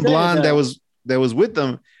blonde that was with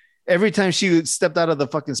them, every time she stepped out of the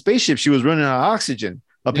fucking spaceship, she was running out of oxygen.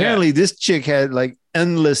 Apparently, this chick had like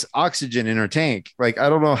endless oxygen in her tank. Like, I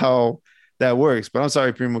don't know how that works, but I'm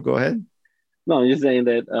sorry, Primo, go ahead. No, I'm just saying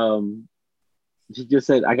that she just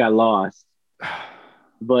said I got lost.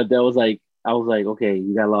 But that was like, I was like, okay,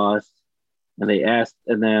 you got lost. And they asked,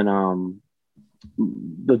 and then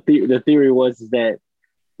the theory was that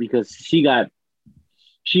because she was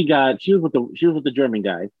with the German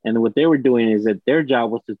guys, and what they were doing is that their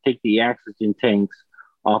job was to take the oxygen tanks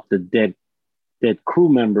off the dead crew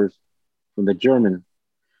members from the German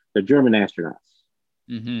astronauts.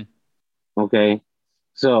 Mm-hmm. Okay,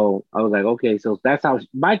 so I was like, okay, so that's how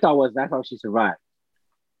my thought was. That's how she survived.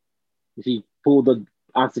 She pulled the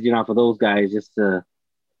oxygen off of those guys just to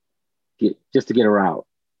get her out,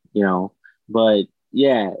 you know. But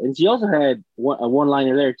yeah, and she also had a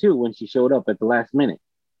one-liner there too when she showed up at the last minute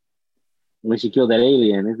when she killed that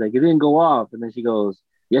alien. It's like it didn't go off, and then she goes,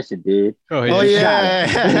 "Yes, it did." Oh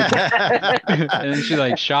yeah. And then she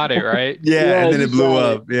like shot it, right? Yeah, and then it blew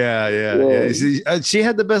up. Yeah. She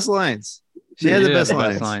had the best lines. She had the best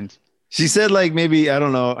lines. She said like maybe, I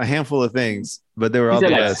don't know, a handful of things, but they were all the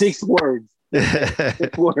best. 6 words.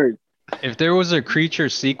 6 words. If there was a Creature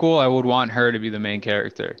sequel, I would want her to be the main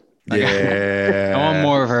character. Like, yeah. I want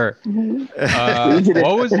more of her.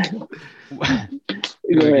 What was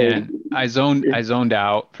again? I zoned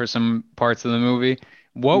out for some parts of the movie.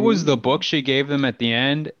 What was the book she gave them at the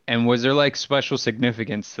end, and was there like special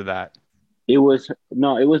significance to that? It was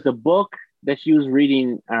the book that she was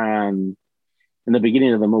reading in the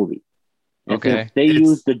beginning of the movie. And okay. They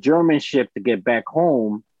used the German ship to get back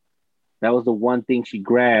home. That was the one thing she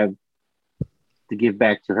grabbed to give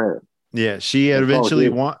back to her. Yeah, she had eventually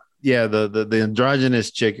the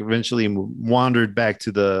androgynous chick eventually wandered back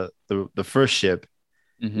to the first ship,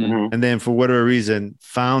 and then for whatever reason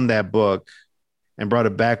found that book and brought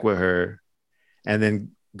it back with her, and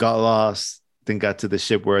then got lost, then got to the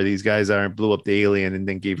ship where these guys are and blew up the alien, and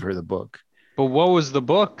then gave her the book. But what was the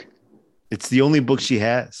book? It's the only book she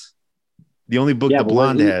has. The only book the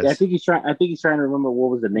blonde has. I think he's trying to remember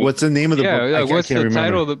what was the name. What's the name of the book? Like, what's the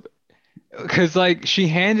title of the? Because like she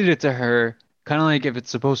handed it to her, kind of like if it's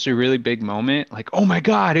supposed to be a really big moment, like, oh my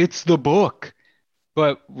God, it's the book.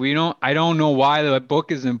 But I don't know why the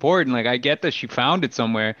book is important. Like I get that she found it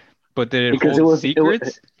somewhere, but did it hold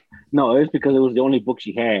secrets? No, it was because it was the only book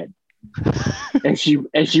she had. and she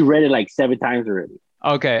read it like 7 times already.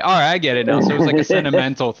 Okay, all right, I get it now. So it was like a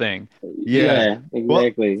sentimental thing. Yeah,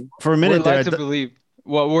 exactly. Well, for a minute,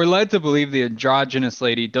 we're led to believe the androgynous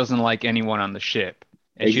lady doesn't like anyone on the ship,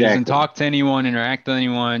 and she doesn't talk to anyone, interact with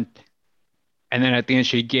anyone. And then at the end,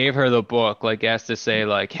 she gave her the book, like as to say,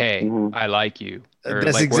 like, "Hey, I like you." Or,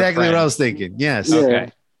 that's like, exactly what I was thinking. Yes. Yeah.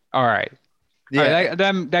 Okay. All right. Yeah. All right,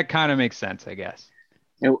 that kind of makes sense, I guess.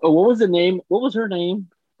 And what was the name? What was her name?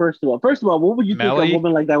 First of all, what would you think a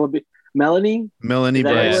woman like that would be? Melanie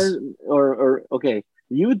Bryce. Or okay,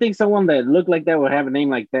 you would think someone that looked like that would have a name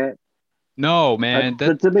like that? No, man.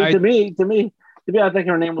 To me, To be honest, I think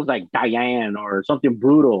her name was like Diane or something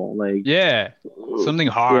brutal. Like, Yeah, something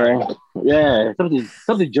hard. yeah,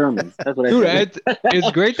 something German. That's what I Dude, think.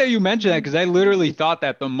 it's great that you mentioned that because I literally thought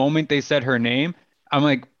that the moment they said her name, I'm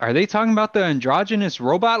like, are they talking about the androgynous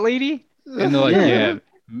robot lady? And they're like, Yeah,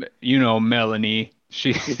 yeah, you know, Melanie.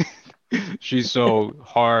 She's so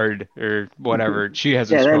hard or whatever. She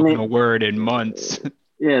hasn't yeah, that spoken name. a word in months.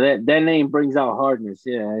 Yeah, that name brings out hardness.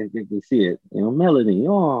 Yeah, I think we see it. Melody.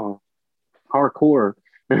 Oh, hardcore.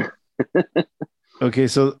 Okay,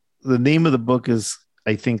 so the name of the book is,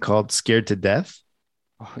 I think, called Scared to Death.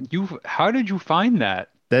 How did you find that?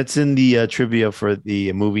 That's in the trivia for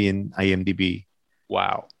the movie in IMDb.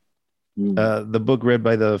 Wow. The book read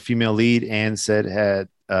by the female lead and said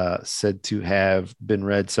to have been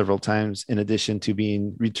read several times, in addition to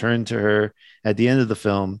being returned to her at the end of the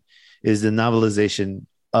film, is the novelization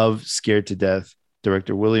of Scared to Death,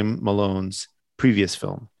 director William Malone's previous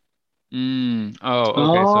film. Oh,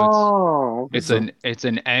 okay. So Oh, So it's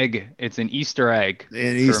an egg. It's an Easter egg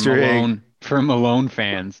an Easter egg. For Malone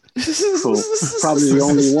fans. cool. Probably the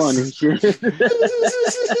only one.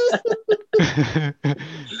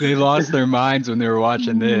 They lost their minds when they were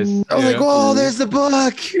watching this. I was like, "Whoa, there's the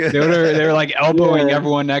book!" They were like elbowing Yeah.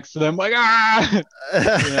 everyone next to them, like ah.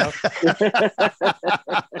 You know?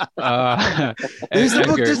 There's the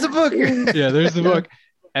book. Edgar. There's the book. Yeah, there's the book.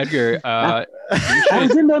 Edgar, you I should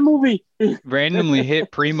was in that movie. randomly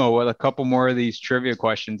hit Primo with a couple more of these trivia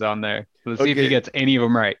questions on there. Let's see if he Okay. gets any of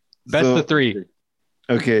them right. Best So- of three.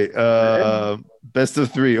 Okay. Best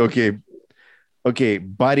of three. Okay. Okay.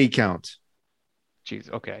 Body count. Jeez.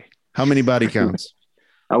 Okay. How many body counts?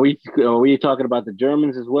 Are we talking about the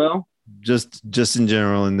Germans as well? Just in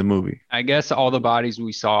general in the movie. I guess all the bodies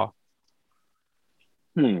we saw.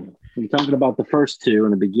 We're talking about the first two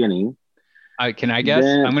in the beginning. Can I guess?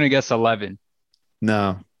 Then- I'm gonna guess 11.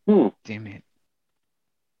 No. Damn it.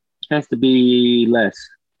 Has to be less.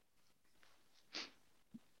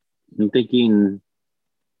 I'm thinking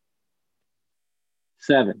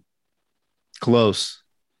 7. Close.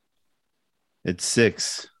 It's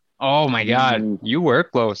 6. Oh my God. Mm. You were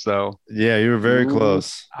close though. Yeah, you were very Ooh.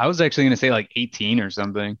 close. I was actually gonna say like 18 or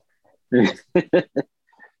something.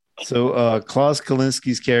 So Klaus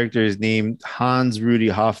Kalinski's character is named Hans Rudy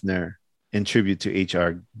Hoffner in tribute to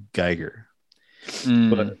H.R. Geiger.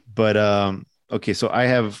 But okay, so I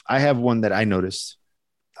have one that I noticed.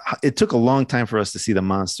 It took a long time for us to see the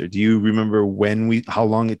monster. Do you remember how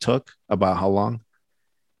long it took? About how long?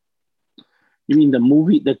 You mean the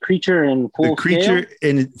movie, the creature in full The creature scale?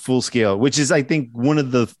 in full scale, which is, I think, one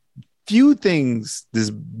of the few things this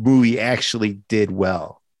movie actually did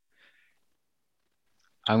well.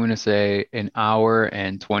 I'm gonna say an hour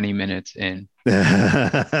and 20 minutes in.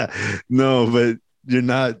 No, but you're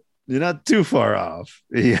not too far off.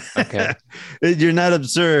 Yeah. Okay. You're not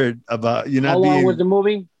absurd about you're not How long being was the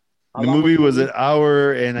movie? How the long movie was an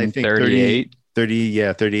hour and I And think 38.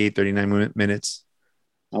 38, 39 minutes.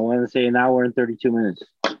 I want to say an hour and 32 minutes.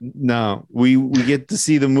 No, we get to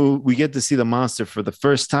see the movie. We get to see the monster for the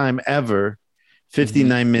first time ever,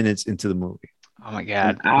 59 minutes into the movie. Oh my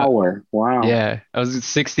God. An hour. Wow. Yeah. I was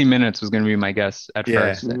 60 minutes was gonna be my guess at Yeah.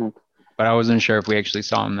 first. Mhm. But I wasn't sure if we actually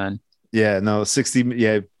saw him then. Yeah, no, 60.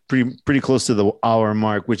 Yeah, pretty close to the hour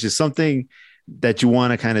mark, which is something that you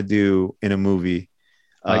want to kind of do in a movie.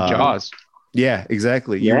 Like Jaws. Yeah,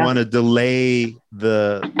 exactly. You Yeah. want to delay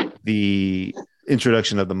the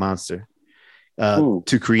introduction of the monster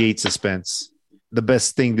to create suspense. The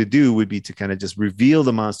best thing to do would be to kind of just reveal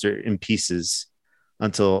the monster in pieces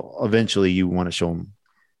until eventually you want to show him.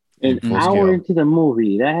 An full hour scale. into the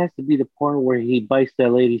movie, that has to be the part where he bites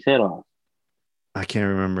that lady's head off. I can't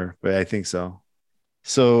remember, but I think so.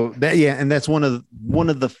 So that and that's one of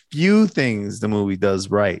the few things the movie does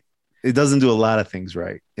right. It doesn't do a lot of things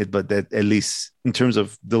right, but that at least in terms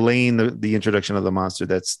of delaying the introduction of the monster,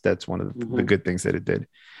 that's one of the good things that it did.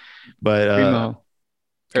 But Primo.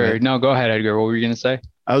 okay. No, go ahead, Edgar. What were you gonna say?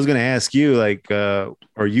 I was going to ask you, like,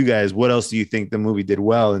 or you guys, what else do you think the movie did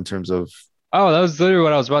well in terms of? Oh, that was literally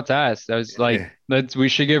what I was about to ask. I was like, Yeah. we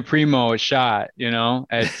should give Primo a shot,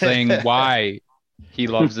 at saying why he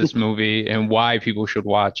loves this movie and why people should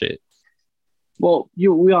watch it. Well,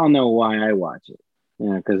 we all know why I watch it.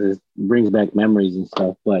 Yeah, because it brings back memories and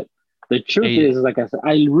stuff. But the truth is, like I said,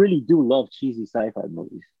 I really do love cheesy sci-fi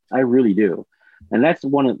movies. I really do. And that's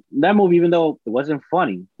one of that movie, even though it wasn't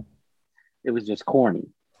funny, it was just corny.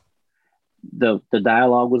 The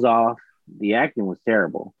dialogue was off. The acting was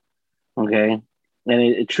terrible. Okay. And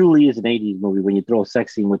it truly is an 80s movie when you throw a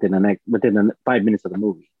sex scene within the 5 minutes of the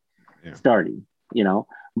movie starting,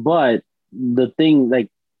 But the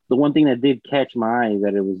one thing that did catch my eye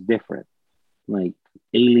that it was different. like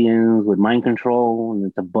aliens with mind control, and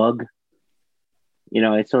it's a bug.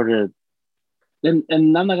 It sort of. And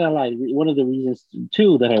I'm not gonna lie. One of the reasons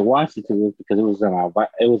too that I watched it too was because it was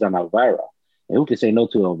on Elvira, and who could say no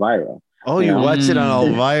to Elvira? Oh, you watched it on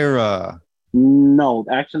Elvira? No,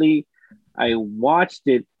 actually, I watched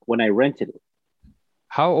it when I rented it.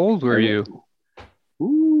 How old were you?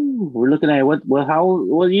 Ooh, we're looking at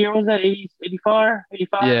what year was that? 80, 84?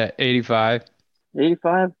 85? Yeah, 85.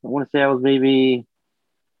 85? I want to say I was maybe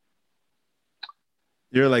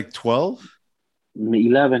You're like 12?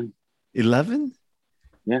 11. 11?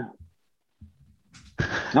 Yeah.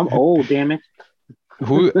 I'm old, damn it.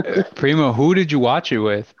 Primo, who did you watch it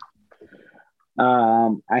with?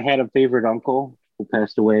 I had a favorite uncle who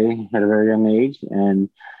passed away at a very young age, and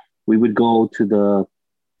we would go to the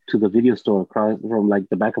video store across from like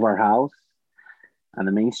the back of our house on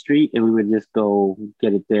the main street, and we would just go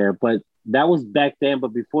get it there. But that was back then. But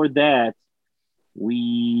before that,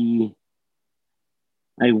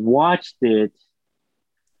 I watched it.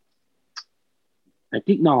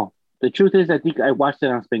 The truth is, I think I watched it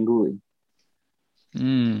on Spenguli.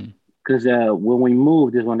 Because when we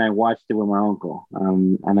moved is when I watched it with my uncle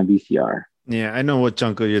on a VCR. Yeah, I know what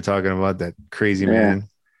uncle you're talking about. That crazy man.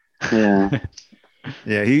 Yeah.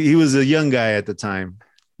 Yeah, he was a young guy at the time.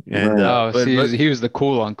 And he was the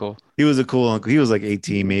cool uncle. He was a cool uncle. He was like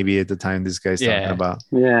 18 maybe at the time this guy's talking about.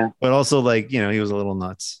 Yeah. But also like, he was a little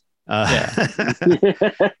nuts. Edgar,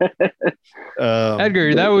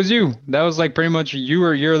 that was you. That was like pretty much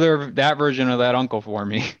you're that version of that uncle for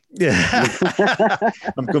me. Yeah.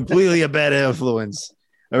 I'm completely a bad influence.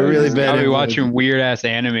 A really bad I'll be influence. watching weird ass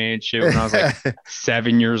anime and shit when I was like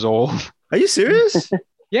 7 years old. Are you serious?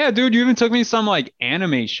 Yeah, dude, you even took me to some like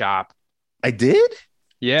anime shop. I did?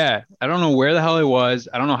 Yeah. I don't know where the hell it was.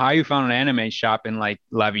 I don't know how you found an anime shop in like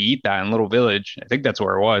La Villita in Little Village. I think that's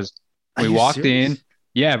where it was. We walked in.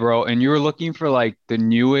 Yeah, bro. And you were looking for like the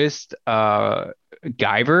newest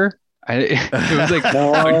Guyver. It was like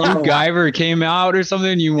a new Guyver came out or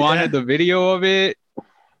something. You wanted the video of it.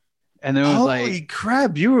 And then it was holy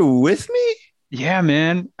crap, you were with me? Yeah,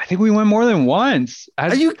 man. I think we went more than once.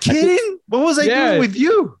 Are you kidding? What was I doing with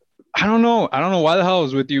you? I don't know. I don't know why the hell I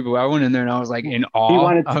was with you, but I went in there and I was like in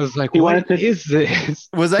awe. I was like, what is this?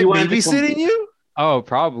 Was I babysitting you? Oh,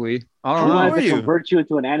 probably. I don't know. I wanted to convert you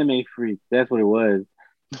into an anime freak. That's what it was.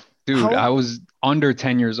 Dude, I was under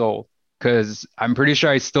 10 years old because I'm pretty sure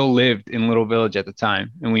I still lived in Little Village at the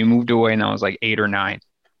time. And we moved away and I was like 8 or 9.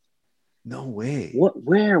 No way. What?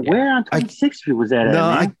 Where on 26th Street was that?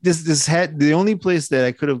 No, this had the only place that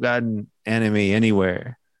I could have gotten anime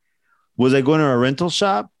anywhere. Was I going to a rental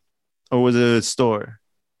shop or was it a store?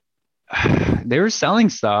 They were selling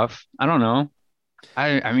stuff. I don't know.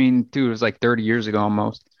 I mean, dude, it was like 30 years ago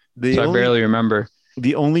almost. I barely remember.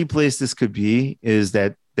 The only place this could be is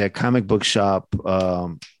that comic book shop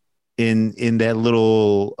in that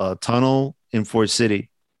little tunnel in Fort City.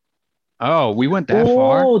 Oh, we went that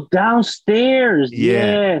far? Oh, downstairs.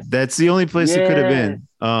 Yeah, yes. That's the only place it could have been. Dude,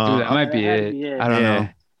 that might be it. I don't know.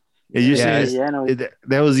 You're saying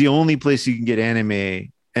that was the only place you can get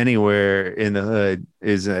anime anywhere in the hood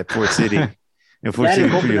is at Fort City. And Fort City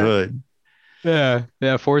pretty hood.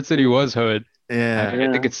 Yeah, Fort City was hood. Yeah, I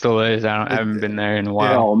think it still is. I haven't been there in a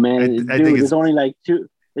while. Oh man, I think there's only like two.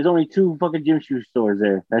 There's only two fucking gym shoe stores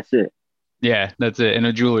there. That's it. Yeah, that's it. And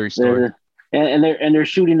a jewelry store. And they're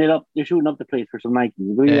shooting it up. They're shooting up the place for some Nikes.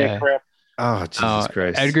 Look at that crap. Oh Jesus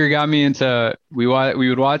Christ! Edgar got me into. We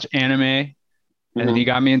would watch anime, and then he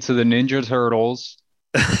got me into the Ninja Turtles.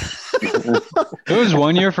 There was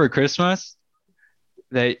one year for Christmas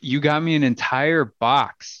that you got me an entire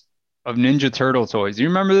box of Ninja Turtle toys. Do you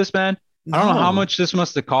remember this, man? No. I don't know how much this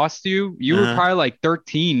must have cost you. You were probably like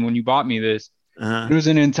 13 when you bought me this. It was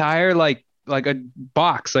an entire like a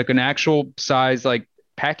box, like an actual size like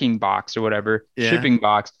packing box or whatever, shipping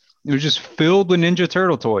box. It was just filled with Ninja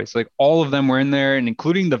Turtle toys. Like all of them were in there, and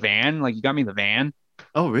including the van. Like you got me the van.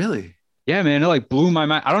 Oh, really? Yeah, man. It like blew my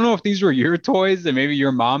mind. I don't know if these were your toys and maybe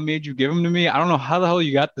your mom made you give them to me. I don't know how the hell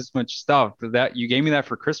you got this much stuff. That you gave me that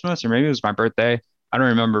for Christmas, or maybe it was my birthday. I don't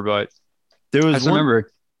remember, but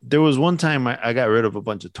there was one time I got rid of a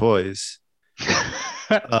bunch of toys.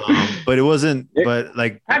 But it wasn't. But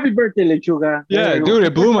like, happy birthday, Lechuga! Yeah, dude,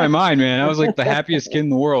 it blew my mind, man. I was like the happiest kid in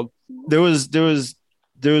the world. There was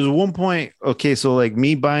one point. Okay, so like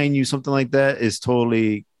me buying you something like that is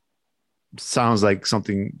totally sounds like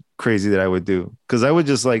something crazy that I would do, because I would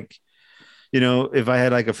just like, if I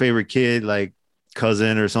had like a favorite kid, like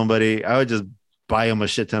cousin or somebody, I would just buy him a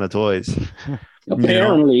shit ton of toys.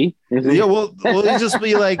 Apparently, well, it'd just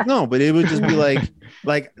be like no, but it would just be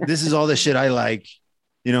like this is all the shit I like.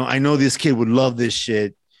 I know this kid would love this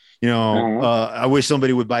shit. I wish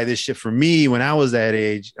somebody would buy this shit for me when I was that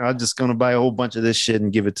age. I'm just going to buy a whole bunch of this shit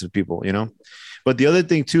and give it to people, But the other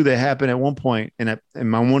thing too that happened at one point, and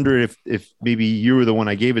I'm wondering if maybe you were the one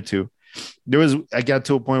I gave it to. I got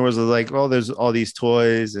to a point where I was like, oh, there's all these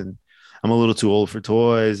toys and I'm a little too old for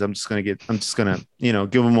toys. I'm just going to,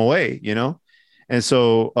 give them away, And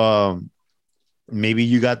so maybe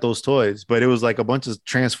you got those toys, but it was like a bunch of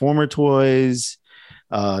Transformer toys,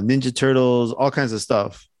 Ninja Turtles, all kinds of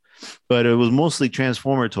stuff. But it was mostly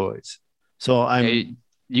Transformer toys. So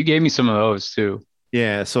you gave me some of those too.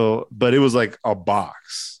 Yeah. So, but it was like a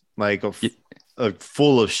box, like a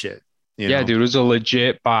full of shit. Yeah, dude, it was a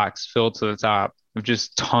legit box filled to the top of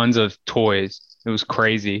just tons of toys. It was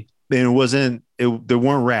crazy. And they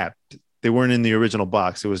weren't wrapped. They weren't in the original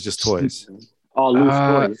box. It was just toys. All loose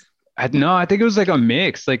toys. I think it was like a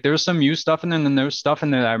mix. Like there was some used stuff in there, and then there was stuff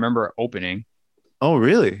in there that I remember opening. Oh,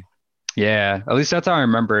 really? Yeah, at least that's how I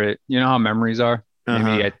remember it. You know how memories are?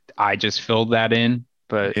 Maybe I just filled that in,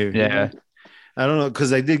 but yeah. I don't know,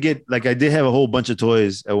 because I did have a whole bunch of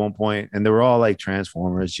toys at one point, and they were all like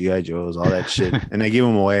Transformers, G.I. Joes, all that shit, and I gave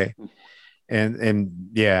them away. And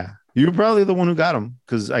yeah, you were probably the one who got them,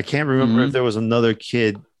 because I can't remember if there was another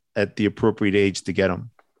kid at the appropriate age to get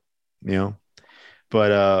them,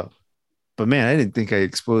 But man, I didn't think I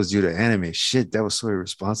exposed you to anime. Shit, that was so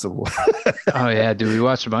irresponsible. Oh yeah, dude, we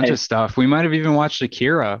watched a bunch of stuff. We might have even watched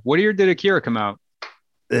Akira. What year did Akira come out?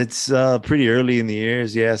 It's pretty early in the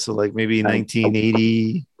years, yeah. So like maybe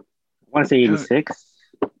 1980. I want to say 86.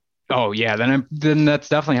 Oh yeah, then that's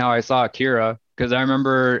definitely how I saw Akira, because I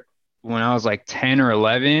remember when I was like 10 or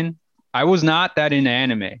 11, I was not that into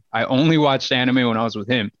anime. I only watched anime when I was with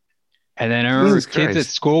him. And then I remember kids at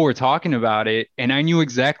school were talking about it, and I knew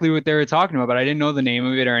exactly what they were talking about, but I didn't know the name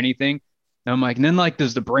of it or anything. And I'm like, and then like,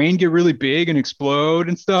 does the brain get really big and explode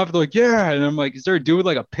and stuff? They're like, yeah. And I'm like, is there a dude with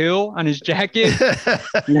like a pill on his jacket?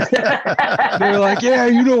 They're like, yeah,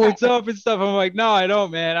 you know what's up and stuff. I'm like, no, I don't,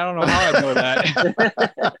 man. I don't know how I know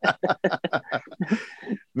that.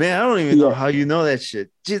 Man, I don't even know how you know that shit.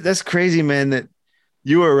 Gee, that's crazy, man, that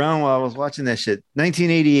you were around while I was watching that shit.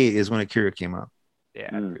 1988 is when Akira came out. Yeah,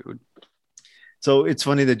 dude. So it's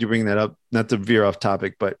funny that you bring that up, not to veer off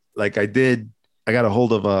topic, but like I got a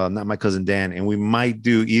hold of not my cousin Dan, and we might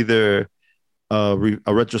do either a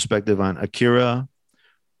retrospective on Akira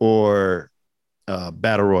or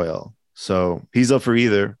Battle Royale. So he's up for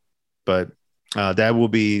either, but that will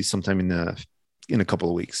be sometime in a couple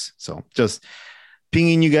of weeks. So just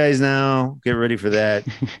pinging you guys now. Get ready for that.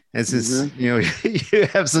 And since you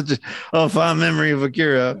have such a fond memory of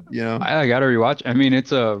Akira, I gotta rewatch. I mean,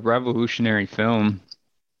 it's a revolutionary film.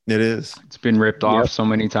 It is. It's been ripped off so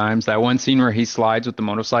many times. That one scene where he slides with the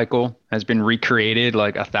motorcycle has been recreated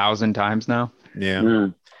like 1,000 times now. Yeah.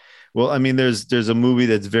 Well, I mean, there's a movie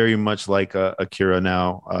that's very much like Akira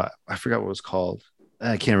now. I forgot what it was called.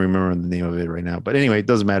 I can't remember the name of it right now. But anyway, it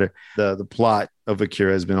doesn't matter. The plot of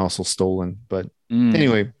Akira has been also stolen. But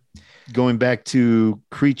anyway, going back to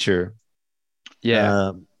Creature.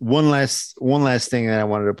 Yeah. One last thing that I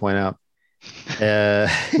wanted to point out.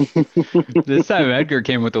 This time Edgar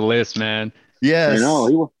came with the list, man. Yes. I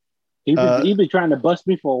know. He been trying to bust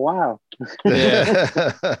me for a while. Yeah.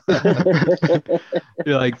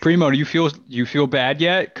 You're like, Primo, do you feel bad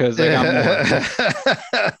yet? Because I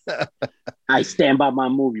got more. I stand by my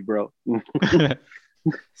movie, bro.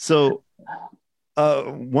 So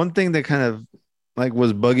one thing that kind of like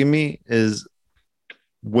was bugging me is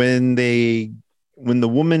when the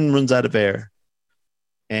woman runs out of air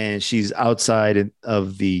and she's outside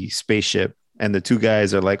of the spaceship, and the two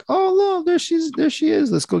guys are like, oh look, there she is,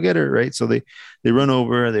 let's go get her, right? So they run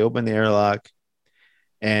over, they open the airlock,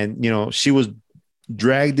 and she was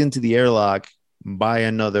dragged into the airlock by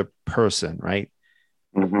another person, right?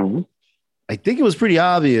 Mm-hmm. I think it was pretty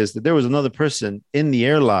obvious that there was another person in the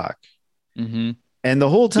airlock. Mm-hmm. And the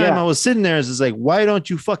whole time I was sitting there, it's like, why don't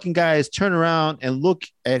you fucking guys turn around and look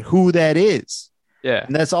at who that is? Yeah.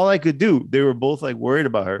 And that's all I could do. They were both like worried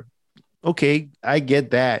about her. Okay, I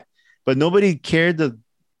get that. But nobody cared to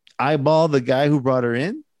eyeball the guy who brought her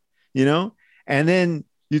in, And then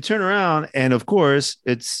you turn around and of course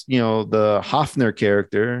it's, the Hoffner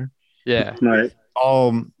character. Yeah. Right.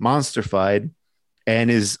 All monsterfied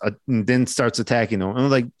and then starts attacking them.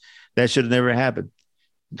 I'm like, that should have never happened.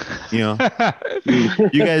 You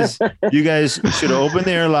guys should have opened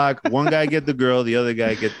the airlock. One guy get the girl, the other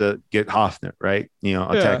guy get Hoffner, right?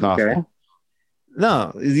 Attack Hoffner. Okay.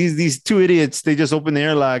 No, these two idiots, they just open the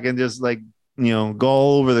airlock and just like, go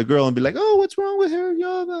all over the girl and be like, oh, what's wrong with her?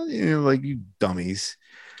 Like, you dummies.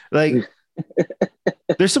 Like,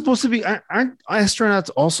 They're supposed to be. Aren't astronauts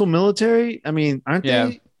also military? I mean, aren't Yeah.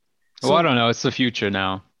 they? Well, I don't know. It's the future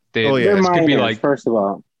now. Oh, They're yeah. This minors, first of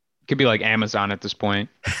all. could be like Amazon at this point.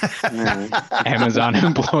 Yeah. Amazon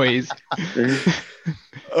employees.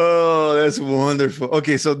 Oh, that's wonderful.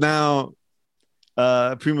 Okay, so now,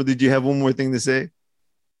 Primo, did you have one more thing to say?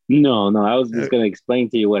 No, I was Uh, just gonna explain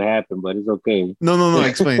to you what happened, but it's okay. no.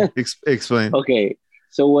 Explain. Explain. Okay,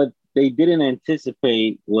 so what they didn't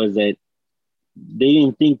anticipate was that they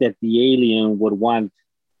didn't think that the alien would want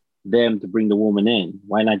them to bring the woman in.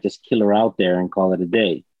 Why not just kill her out there and call it a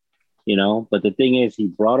day? You know. But the thing is, he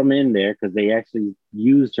brought them in there because they actually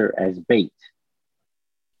used her as bait.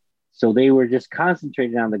 So they were just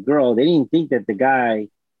concentrating on the girl. They didn't think that the guy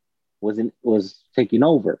was taking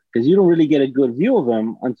over because you don't really get a good view of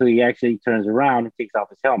him until he actually turns around and takes off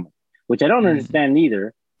his helmet, which I don't understand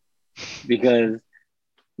either because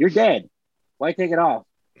you're dead. Why take it off?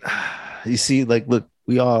 You see, like, look,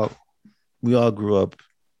 we all grew up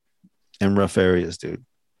in rough areas, dude.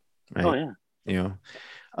 Right? Oh yeah. You know,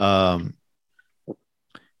 um,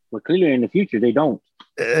 Well, clearly in the future they don't.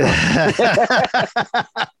 they're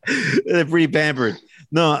pretty pampered.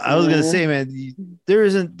 No, I was gonna say, man, there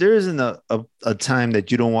isn't a time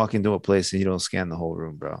that you don't walk into a place and you don't scan the whole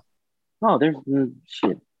room, bro. Oh, there's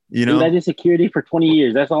shit. You know, I did security for 20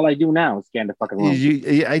 years. That's all I do now, scan the fucking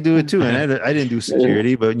room. I do it too, and I didn't do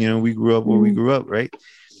security, but you know, we grew up where we grew up, right?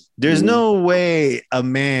 There's no way a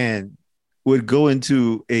man would go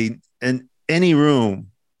into any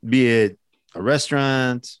room, be it a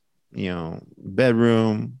restaurant, you know,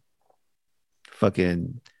 bedroom,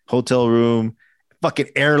 fucking hotel room, fucking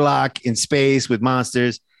airlock in space with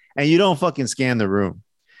monsters, and you don't fucking scan the room.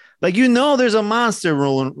 Like, you know, there's a monster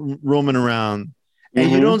roaming around,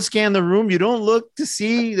 and you don't scan the room. You don't look to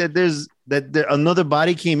see that another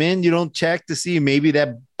body came in. You don't check to see maybe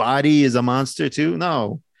that body is a monster too.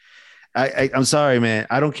 No, I'm sorry, man.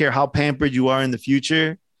 I don't care how pampered you are in the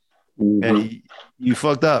future. You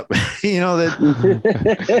fucked up. You know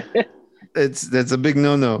that that's a big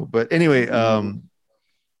no. But anyway,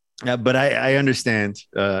 but I understand.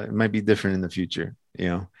 It might be different in the future, you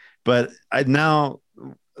know. But now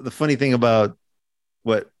the funny thing about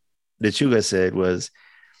what Lechuga said was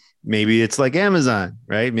maybe it's like Amazon,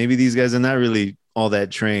 right? Maybe these guys are not really all that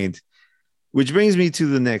trained. Which brings me to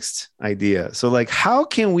the next idea. So, like, how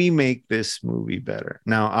can we make this movie better?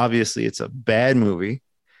 Now, obviously, it's a bad movie.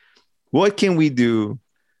 What can we do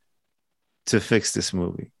to fix this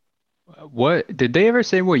movie? What did they ever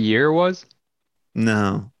say what year it was?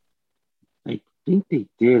 No. I think they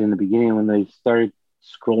did in the beginning when they started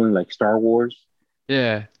scrolling like Star Wars.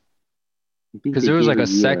 Yeah. Because there was like a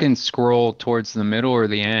second scroll towards the middle or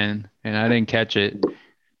the end, and I didn't catch it.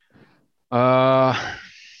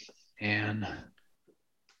 Man.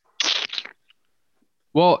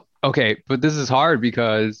 Well, okay, but this is hard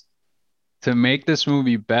because to make this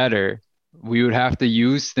movie better, we would have to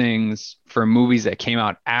use things for movies that came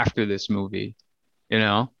out after this movie, you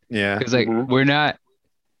know? Yeah. Because like we're not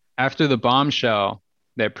after the bombshell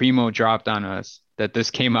that Primo dropped on us that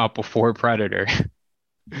this came out before Predator.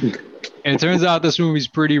 And it turns out this movie's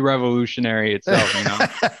pretty revolutionary itself, you know?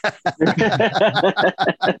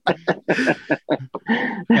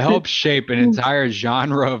 It helps shape an entire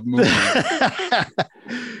genre of movies.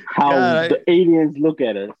 How the aliens look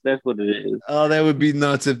at us. That's what it is. Oh, that would be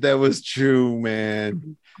nuts if that was true,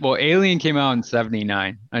 man. Well, Alien came out in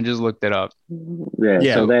 79. I just looked it up.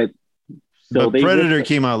 Yeah. But Predator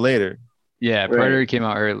came out later. Yeah, Predator came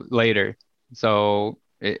out later. So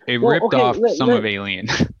it ripped off some of Alien.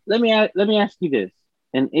 Let me ask you this: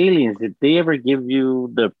 in Aliens, did they ever give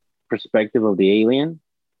you the perspective of the alien?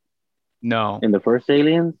 No. In the first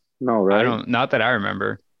Aliens, no, right? Not that I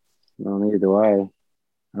remember. No, neither do I.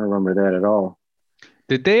 I don't remember that at all.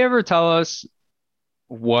 Did they ever tell us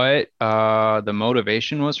what the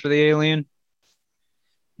motivation was for the alien?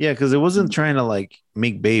 Yeah, because it wasn't trying to like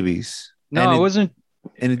make babies. No, it wasn't.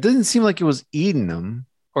 And it didn't seem like it was eating them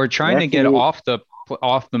or trying to get off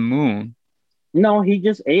the moon. No, he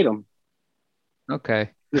just ate them.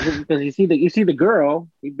 Okay. Because you see the girl,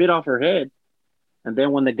 he bit off her head, and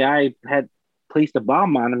then when the guy had placed a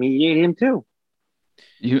bomb on him, he ate him too.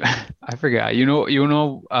 I forgot. You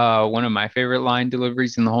know, one of my favorite line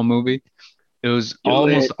deliveries in the whole movie. It was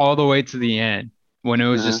almost all the way to the end when it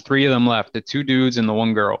was just three of them left, the two dudes and the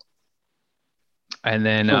one girl. And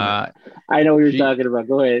then I know what you're talking about.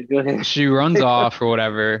 Go ahead. She runs off or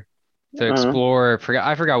whatever to explore.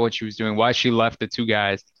 I forgot what she was doing, why she left the two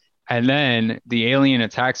guys. And then the alien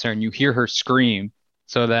attacks her and you hear her scream.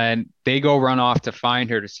 So then they go run off to find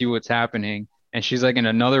her to see what's happening. And she's like in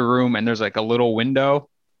another room and there's like a little window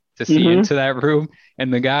to see into that room,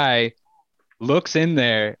 and the guy looks in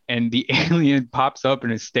there, and the alien pops up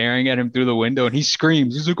and is staring at him through the window, and he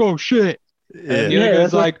screams. He's like, "Oh shit!" And the other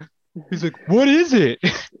guy's like, he's like, "What is it?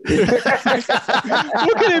 What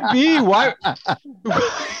could it be? Why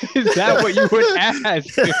is that what you would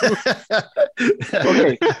ask?"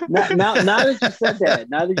 Okay, now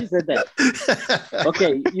that you said that,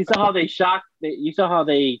 okay, you saw how they shocked. You saw how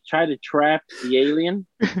they tried to trap the alien.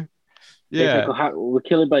 Yeah, we're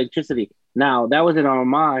killed by electricity. Now that was an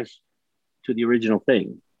homage to the original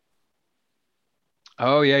Thing.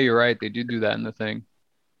 oh yeah, you're right. They do that in the Thing.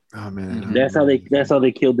 Oh man, That's how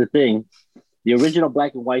they killed the Thing. The original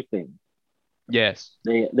black and white Thing. Yes.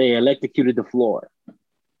 They electrocuted the floor,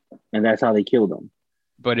 and that's how they killed him.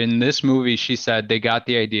 But in this movie, she said they got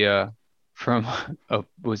the idea from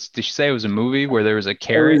did she say it was a movie where there was a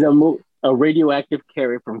carrot? It was a radioactive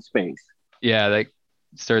carrot from space. Yeah, that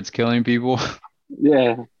starts killing people.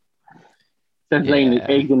 Yeah. Starts laying the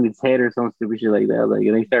eggs in its head or some stupid shit like that. Like,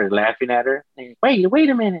 and they started laughing at her. Like, wait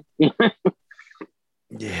a minute.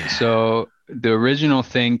 Yeah. So the original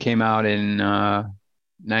Thing came out in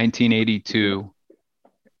 1982.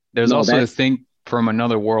 There's also a Thing from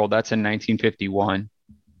Another World. That's in 1951.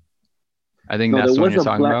 I think that's the one you're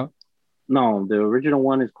talking about. No, the original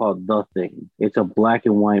one is called The Thing. It's a black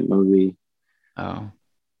and white movie. Oh.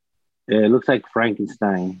 It looks like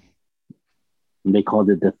Frankenstein. And they called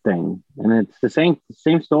it The Thing. And it's the same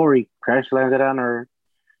story. Crash landed on Earth.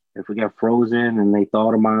 If we got frozen and they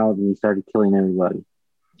thawed him out and he started killing everybody.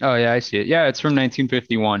 Oh, yeah, I see it. Yeah, it's from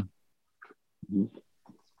 1951. Mm-hmm.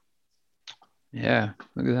 Yeah,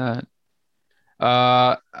 look at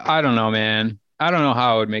that. I don't know, man. I don't know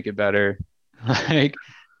how I would make it better. Like,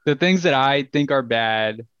 the things that I think are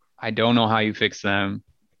bad, I don't know how you fix them.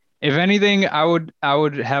 If anything, I would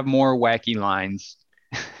have more wacky lines.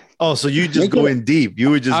 Oh, so you just go in deep.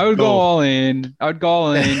 You would just I would go all in. I would go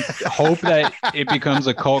all in, hope that it becomes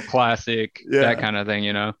a cult classic, that kind of thing,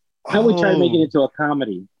 you know? I would try to make it into a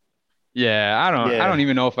comedy. Yeah, I don't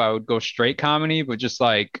even know if I would go straight comedy, but just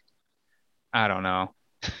like, I don't know.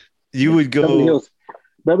 You would go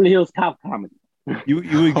Beverly Hills Cop comedy. You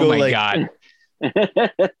would go my God.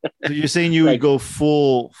 So you're saying you would go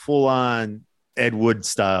full on Ed Wood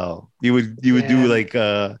style. You would do like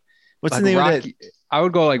what's the name of that? I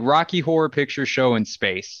would go like Rocky Horror Picture Show in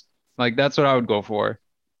space. Like, that's what I would go for.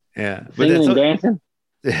 Yeah. But singing and dancing?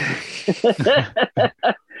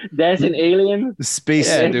 Dancing aliens? Space,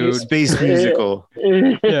 dude. Space musical.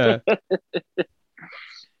 Yeah.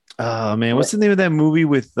 Oh, man. What's the name of that movie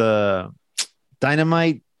with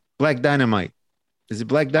Dynamite? Black Dynamite. Is it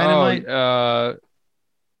Black Dynamite?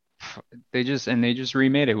 They just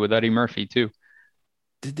remade it with Eddie Murphy too.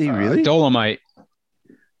 Did they really? Dolomite.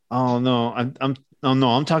 Oh no, I'm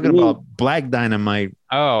talking about Black Dynamite.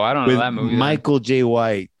 Oh, I don't know that movie. Michael J.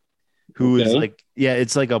 White, who is like,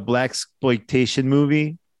 it's like a blaxploitation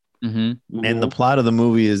movie. Mm-hmm. And the plot of the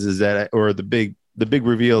movie is that, or the big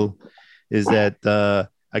reveal is that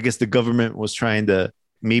I guess the government was trying to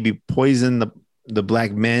maybe poison the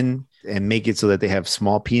black men and make it so that they have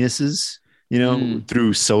small penises,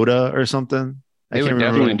 through soda or something. They would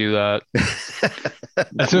definitely do that.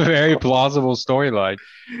 That's a very plausible storyline.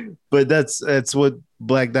 But that's what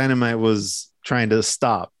Black Dynamite was trying to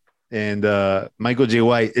stop. And Michael J.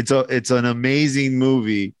 White, it's an amazing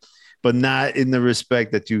movie, but not in the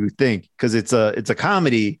respect that you think, because it's a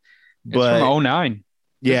comedy. But it's from 2009.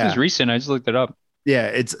 Yeah, this is recent. I just looked it up. Yeah,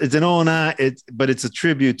 it's an 2009. But it's a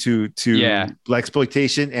tribute to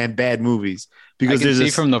blaxploitation and bad movies, because I can see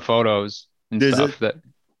from the photos and stuff that.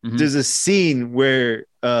 Mm-hmm. There's a scene where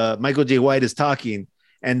Michael J. White is talking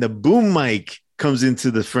and the boom mic comes into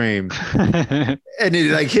the frame and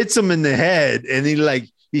it like hits him in the head and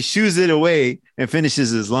he shoos it away and finishes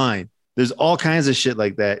his line. There's all kinds of shit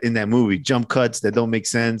like that in that movie. Jump cuts that don't make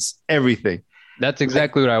sense. Everything. That's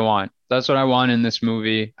exactly what I want. That's what I want in this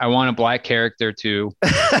movie. I want a black character too.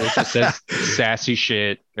 That just says sassy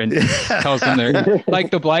shit and tells them they're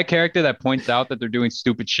like the black character that points out that they're doing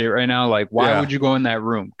stupid shit right now. Like, why would you go in that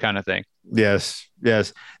room? Kind of thing. Yes.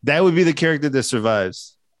 That would be the character that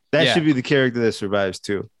survives. That should be the character that survives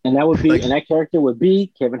too. And that would be, and that character would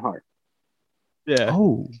be Kevin Hart. Yeah.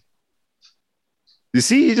 Oh. You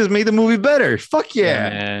see, he just made the movie better. Fuck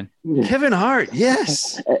yeah, man. Kevin Hart,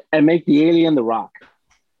 yes. And make the alien The Rock.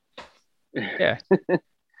 Yeah.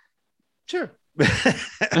 Sure.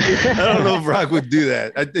 I don't know if Rock would do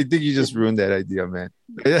that. I think you just ruined that idea, man.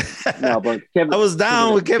 No, but I was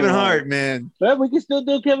down with Kevin Hart, man. But we can still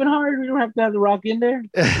do Kevin Hart. We don't have to have The Rock in there.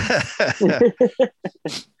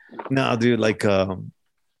 No, dude, like,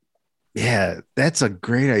 that's a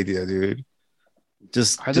great idea, dude.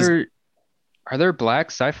 Are there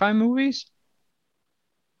black sci-fi movies?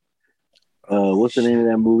 What's the name of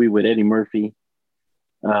that movie with Eddie Murphy?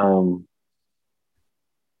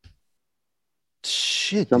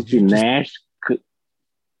 Shit. Something Nash.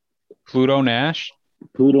 Pluto Nash.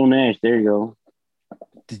 Pluto Nash. There you go.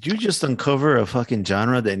 Did you just uncover a fucking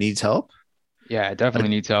genre that needs help? Yeah, it definitely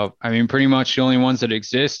needs help. I mean, pretty much the only ones that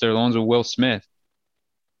exist are the ones with Will Smith.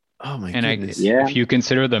 Oh my And goodness. if you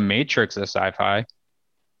consider The Matrix a sci-fi, I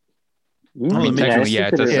mean, technically,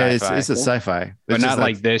 it's a sci-fi. It's a sci-fi. But not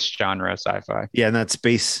like this genre sci-fi. Yeah, not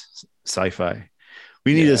space sci-fi.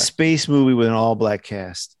 We need a space movie with an all-black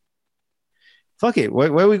cast. Fuck it. Why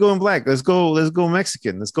are we going black? Let's go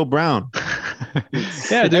Mexican. Let's go brown.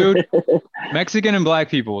 Yeah, dude. Mexican and black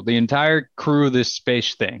people, the entire crew of this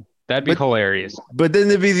space thing. That'd be hilarious. But then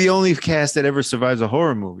they'd be the only cast that ever survives a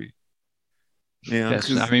horror movie. Yeah,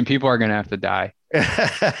 I mean, people are gonna have to die.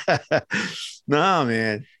 No,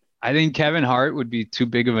 man. I think Kevin Hart would be too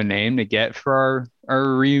big of a name to get for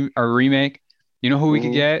our remake. You know who we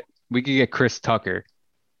could get? We could get Chris Tucker.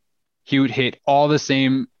 He would hit all the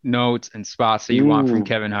same notes and spots that you want from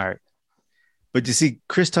Kevin Hart. But you see,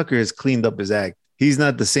 Chris Tucker has cleaned up his act. He's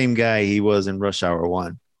not the same guy he was in Rush Hour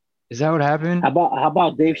 1. Is that what happened? How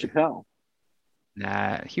about Dave Chappelle?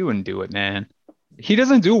 Nah, he wouldn't do it, man. He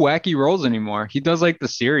doesn't do wacky roles anymore. He does like the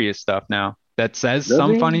serious stuff now that says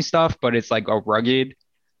some funny stuff, but it's like a rugged.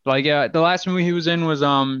 Like the last movie he was in was the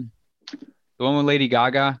one with Lady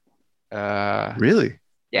Gaga. Really?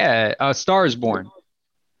 Yeah, Star is Born.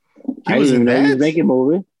 He was making a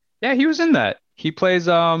movie. Yeah, he was in that. He plays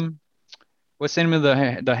what's the name of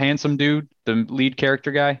the handsome dude, the lead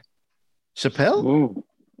character guy? Chappelle? Ooh.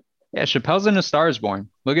 Yeah, Chappelle's in A Star is Born.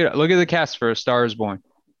 Look at the cast for A Star is Born.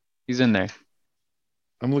 He's in there.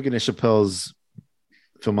 I'm looking at Chappelle's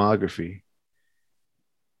filmography.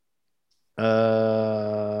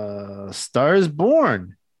 Star is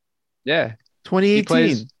Born. Yeah.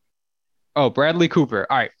 2018. Bradley Cooper.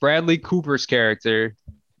 All right. Bradley Cooper's character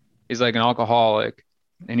is like an alcoholic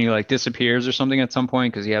and he like disappears or something at some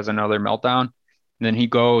point because he has another meltdown. And then he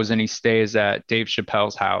goes and he stays at Dave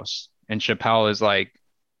Chappelle's house. And Chappelle is like,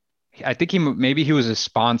 I think maybe he was a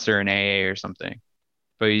sponsor in AA or something,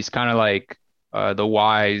 but he's kind of like the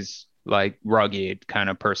wise, like rugged kind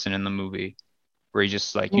of person in the movie where he's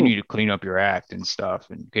just like, you need to clean up your act and stuff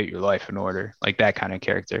and get your life in order. Like that kind of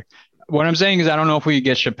character. What I'm saying is I don't know if we could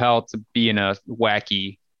get Chappelle to be in a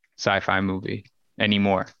wacky sci-fi movie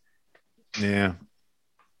anymore. Yeah.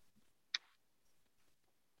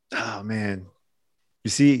 Oh man. You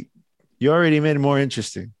see, you already made it more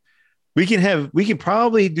interesting. We can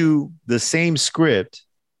probably do the same script.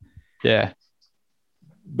 Yeah.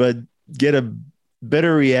 But get a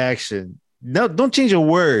better reaction. No, don't change a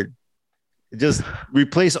word. Just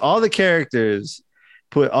replace all the characters,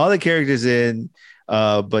 put all the characters in,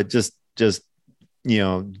 but just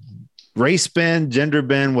race bend, gender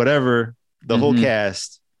bend, whatever, the whole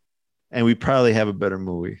cast, and we probably have a better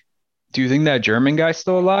movie. Do you think that German guy's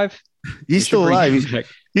still alive? He's still alive.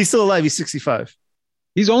 He's still alive. He's 65.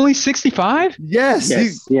 He's only 65? Yes.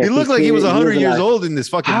 He looked like he was 100 years old in this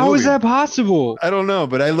fucking movie. How is that possible? I don't know,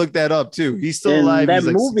 but I looked that up too. He's still alive. That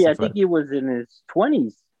like movie, 65. I think he was in his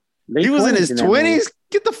 20s. He was in his 20s?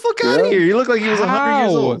 Get the fuck out of here. He looked like he was 100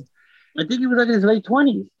 years old. I think he was like in his late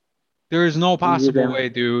 20s. There is no possible way,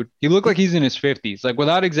 dude. He looked like he's in his 50s. Like,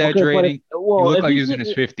 without exaggerating, he looked like he was in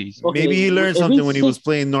his 50s. Okay, maybe he learned something when he was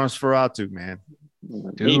playing Nosferatu, man.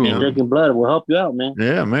 Dude, drinking blood will help you out, man.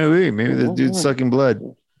 Yeah, maybe the dude's sucking blood.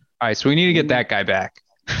 All right, so we need to get that guy back.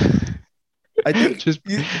 I think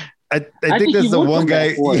I think that's the one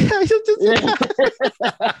guy.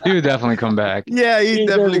 He would definitely come back. Yeah, he'd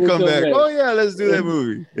definitely come back. Oh yeah, let's do that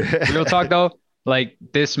movie. Real talk though, like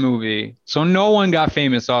this movie. So no one got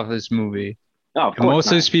famous off this movie. Oh, and most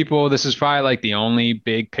of these people, this is probably like the only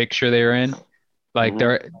big picture they were in. Like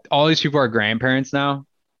all these people are grandparents now.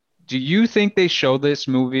 Do you think they show this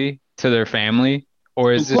movie to their family,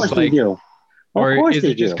 or is this like, or is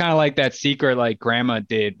it just kind of like that secret like grandma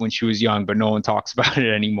did when she was young, but no one talks about it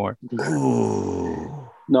anymore? Ooh.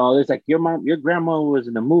 No, it's like your grandma was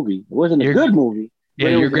in a movie. It wasn't a good movie. Yeah,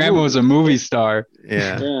 your grandma was a movie star.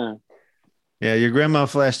 Yeah. Your grandma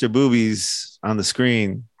flashed her boobies on the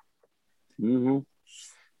screen. Mm-hmm.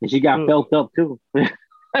 And she got felt up too.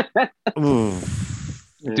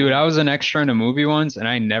 Dude, I was an extra in a movie once, and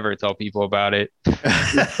I never tell people about it.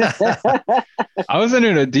 I was in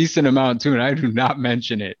it a decent amount too, and I do not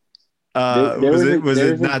mention it. Was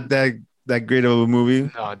it not that great of a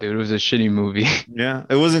movie? No, dude, it was a shitty movie. Yeah,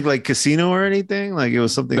 it wasn't like Casino or anything. Like it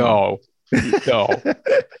was something. No.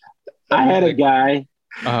 I had a guy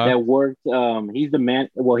that worked. He's the man.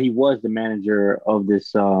 Well, he was the manager of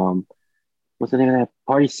this. What's the name of that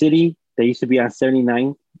Party City? That used to be on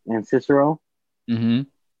 79th and Cicero. Mm-hmm.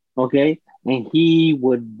 Okay, and he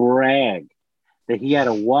would brag that he had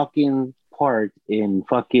a walk-in part in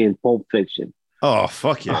fucking Pulp Fiction. Oh,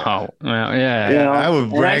 fuck yeah. Oh, well, yeah. You know? I would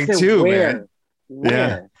And I brag said, too, where? man.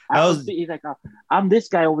 Where? Yeah. He's like, oh, I'm this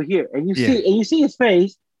guy over here, and you Yeah. see his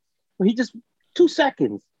face. Well, he just 2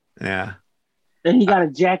 seconds, Yeah. and he got a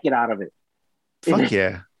jacket out of it. Fuck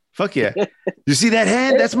yeah. Fuck yeah. You see that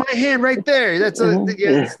hand? That's my hand right there. That's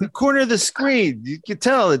it's the corner of the screen. You can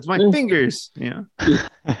tell it's my fingers. Yeah.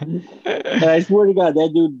 And I swear to God,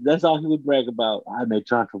 that dude, that's all he would brag about. I met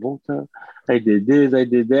John Travolta. I did this, I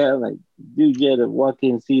did that. I'm like, dude, you had a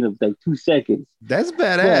walk-in scene of like 2 seconds. That's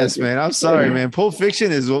badass, man. I'm sorry, man. Pulp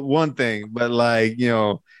Fiction is one thing, but like,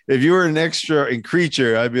 if you were an extra in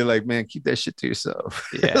Creature, I'd be like, man, keep that shit to yourself.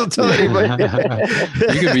 Yeah. Don't tell anybody.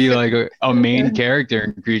 You could be like a main character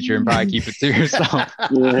in Creature and probably keep it to yourself.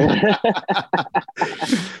 Yeah.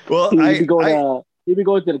 Well, he'd be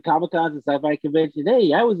going to the Comic-Cons and sci-fi convention.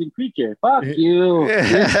 Hey, I was in Creature. Fuck you.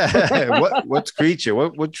 Yeah. What's Creature?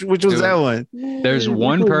 Which was Dude, that one? There's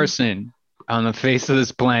one person on the face of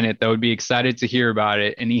this planet that would be excited to hear about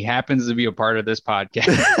it, and he happens to be a part of this podcast.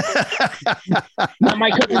 Not my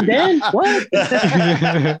cousin Dan? What?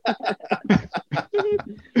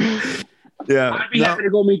 Yeah. I'd be happy to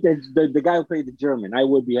go meet the guy who played the German. I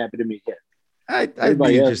would be happy to meet him. I'd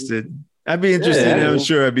be interested. I'd be interested, Yeah. and I'm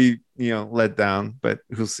sure I'd be, let down, but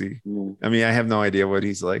we'll see. Mm. I mean, I have no idea what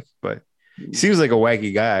he's like, but he seems like a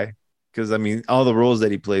wacky guy because, I mean, all the roles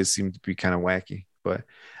that he plays seem to be kind of wacky. But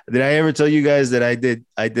did I ever tell you guys that I did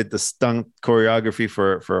the stunt choreography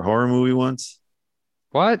for a horror movie once?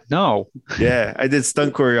 What? No. Yeah, I did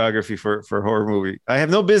stunt choreography for a horror movie. I have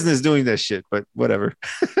no business doing that shit, but whatever.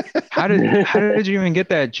 How did you even get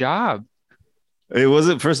that job? It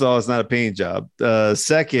wasn't. First of all, it's not a paying job.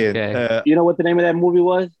 Second, Okay. You know what the name of that movie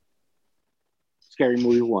was? Scary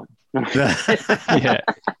Movie 1. Yeah.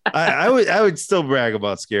 I would still brag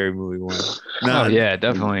about Scary Movie 1. No, Oh yeah,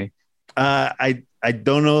 definitely. I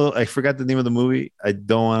don't know. I forgot the name of the movie. I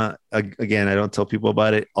don't want to. Again, I don't tell people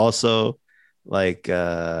about it. Also, like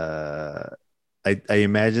I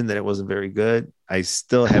imagine that it wasn't very good. I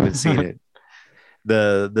still haven't seen it.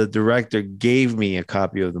 The director gave me a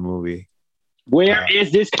copy of the movie. Where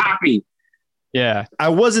is this copy? Yeah. I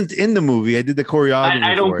wasn't in the movie. I did the choreography.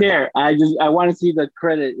 I don't for it. care. I want to see the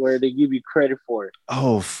credit where they give you credit for it.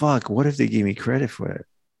 Oh fuck! What if they gave me credit for it?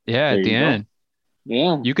 Yeah, There at the you go. end.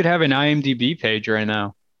 Yeah. You could have an IMDb page right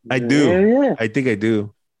now. I do. Yeah. I think I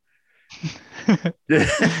do.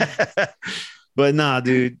 But nah,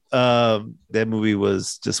 dude. That movie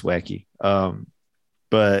was just wacky.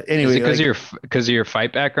 But anyway, Is it because of your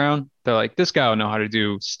fight background? They're like, this guy will know how to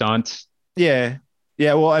do stunts. yeah.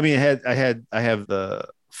 Well, I mean, I have the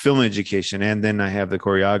film education and then I have the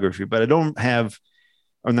choreography, but I don't have,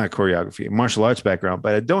 or not choreography, martial arts background,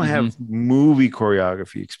 but I don't have movie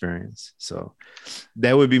choreography experience. So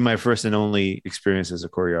that would be my first and only experience as a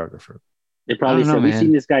choreographer. They probably I don't said, know, we've man.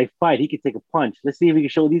 seen this guy fight. He could take a punch. Let's see if we can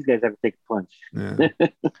show these guys how to take a punch. Yeah.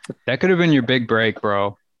 That could have been your big break,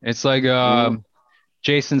 bro. It's like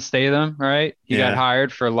Jason Statham, right? He got Yeah.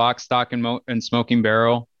 hired for Lock, Stock, and Smoking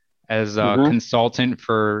Barrel as a consultant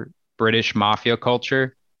for British mafia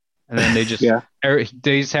culture. And then they just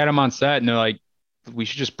they just had him on set and they're like, we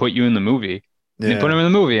should just put you in the movie. And they put him in the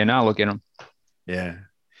movie and now look at him. Yeah.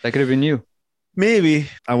 That could have been you. Maybe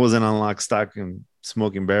I wasn't on Lock, Stock, and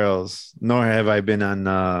Smoking Barrels, nor have I been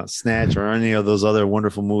on Snatch or any of those other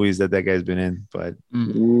wonderful movies that guy's been in. But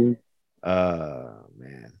man,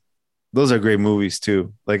 those are great movies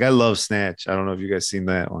too. Like I love Snatch. I don't know if you guys seen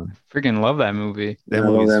that one. Freaking love that movie. That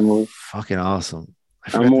movie is fucking awesome.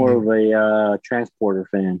 I'm more of a Transporter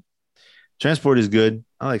fan. Transport is good.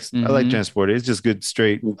 I like Transport. It's just good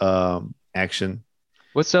straight action.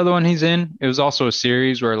 What's the other one he's in? It was also a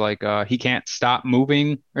series where like he can't stop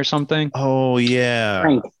moving or something. Oh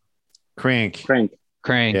yeah, Crank.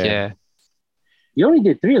 Yeah. You only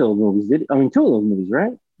did 3 of those movies, 2 of those movies,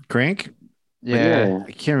 right? Crank. Yeah.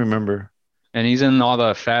 I can't remember. And he's in all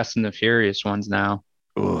the Fast and the Furious ones now.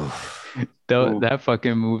 That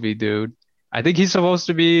fucking movie, dude. I think he's supposed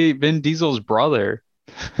to be Vin Diesel's brother.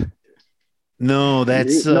 No,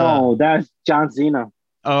 that's that's John Cena.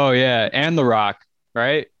 Oh yeah, and The Rock,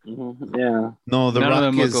 right? Yeah. No, None of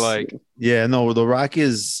them look alike. Yeah, no, The Rock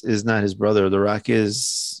is not his brother. The Rock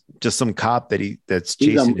is just some cop that's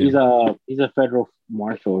chasing him. He's a federal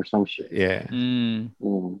marshal or some shit. Yeah.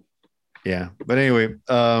 Yeah. But anyway,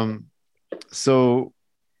 so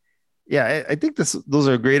Yeah, I think those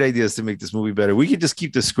are great ideas to make this movie better. We could just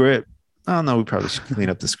keep the script. Oh no, we probably should clean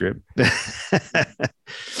up the script.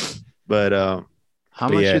 But How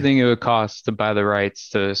but much do yeah, you think it would cost to buy the rights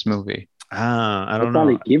to this movie? I They'll don't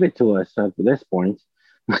probably know. give it to us at this point.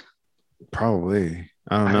 Probably.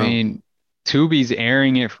 I don't I know. mean, Tubi's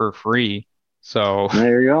airing it for free. So,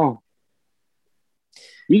 There you go.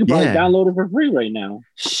 You can probably Yeah. download it for free right now.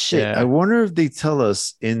 Shit. Yeah. I wonder if they tell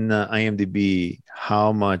us in IMDb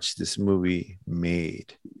how much this movie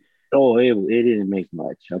made. Oh, it didn't make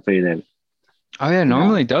much. I'll tell you that. Oh, yeah,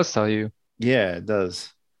 normally it does tell you. Yeah, it does.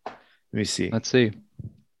 Let me see. Let's see.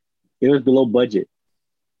 It was below budget.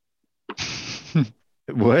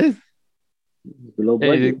 What? Below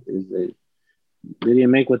Hey, budget. They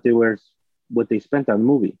didn't make what they spent on the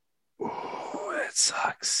movie. Oh, that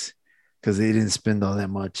sucks. Because they didn't spend all that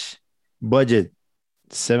much. Budget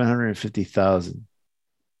 750,000.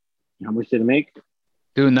 How much did it make?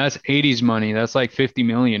 dude, and that's 80s money. That's like 50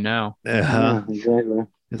 million now. Uh-huh. Yeah, exactly.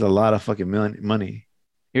 It's a lot of fucking money.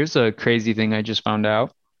 Here's a crazy thing I just found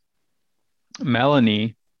out.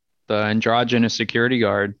 Melanie, the androgynous security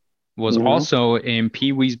guard, was Mhm. also in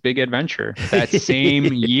Pee-wee's Big Adventure that same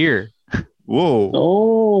year. Whoa.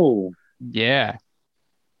 Oh, Yeah.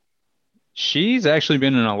 She's actually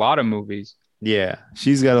been in a lot of movies. Yeah.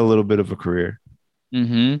 She's got a little bit of a career.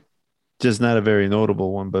 Mm-hmm. Just not a very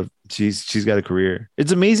notable one, but she's got a career.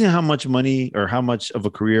 It's amazing how much money or how much of a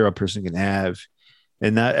career a person can have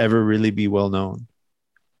and not ever really be well known.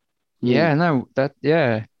 Yeah, and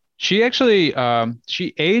yeah. She actually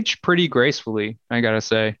she aged pretty gracefully, I gotta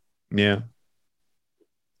say. Yeah.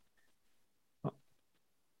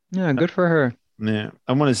 Yeah, good for her. Yeah.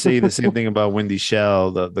 I want to say the same thing about Wendy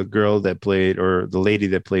Shell, the girl that played or the lady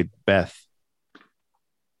that played Beth.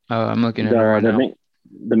 I'm looking at her right now.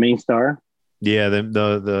 The main star. Yeah,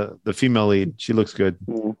 the female lead. She looks good.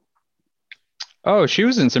 Mm. Oh, she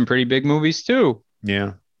was in some pretty big movies too.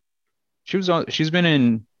 Yeah. She's been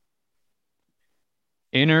in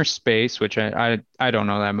Inner Space, which I don't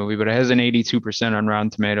know that movie, but it has an 82% on Rotten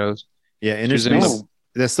Tomatoes. Yeah, Inner She's in Space.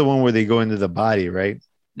 That's the one where they go into the body, right?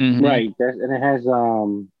 Mhm. Right. And it has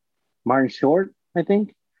Martin Short, I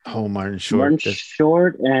think. Oh, Martin Short. Martin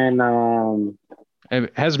Short and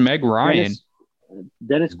It has Meg Ryan.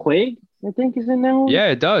 Dennis Quaid, I think, is in that one. Yeah,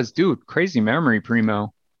 it does, dude. Crazy memory,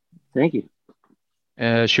 Primo. Thank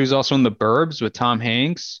you. She was also in The Burbs with Tom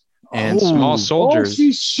Hanks and Small Oh, Soldiers.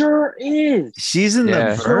 she sure is. She's in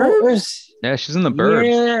Yeah. the Burbs. Yeah, she's in The Burbs.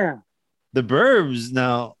 Yeah. The Burbs.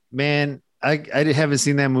 Now, man, I haven't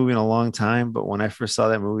seen that movie in a long time, but when I first saw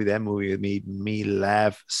that movie made me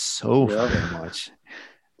laugh so Yeah. fucking much.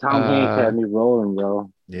 Tom Hanks had me rolling,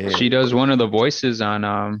 bro. Yeah, She does one of the voices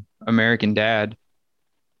on American Dad.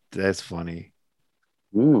 that's funny.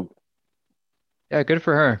 Mm. Yeah, good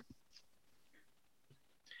for her.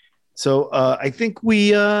 So I think we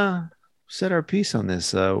said our piece on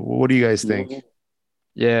this. What do you guys think?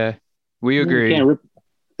 Yeah, we You agree. can't rip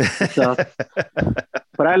stuff,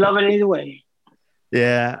 but I love it either way.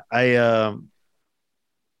 Yeah, I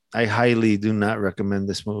highly do not recommend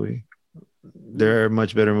this movie. There are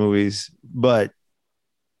much better movies, but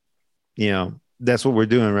that's what we're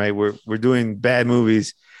doing, right? We're doing bad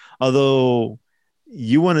movies. Although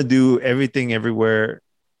you want to do everything everywhere.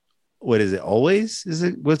 What is it? Always? Is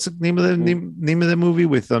it? What's the name of the name of the movie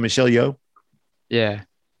with Michelle Yeoh? Yeah.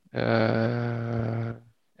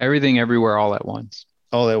 Everything Everywhere All at Once.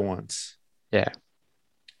 All at Once. Yeah.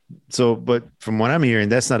 So, but from what I'm hearing,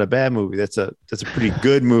 that's not a bad movie. That's a pretty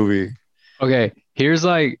good movie. Okay, here's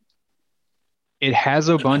it has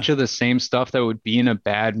a bunch of the same stuff that would be in a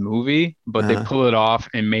bad movie, but they pull it off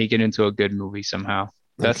and make it into a good movie somehow.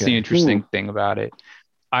 That's the interesting thing about it.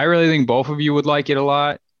 I really think both of you would like it a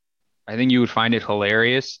lot. I think you would find it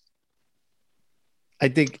hilarious. I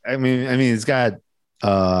mean, it's got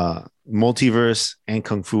multiverse and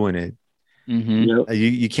kung fu in it. Mm-hmm. Yep.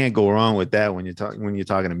 You can't go wrong with that when you're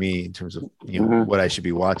talking to me in terms of what I should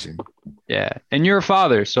be watching. Yeah, and you're a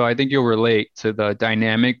father, so I think you'll relate to the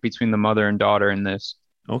dynamic between the mother and daughter in this.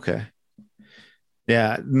 Okay.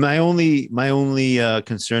 Yeah, my only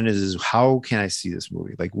concern is how can I see this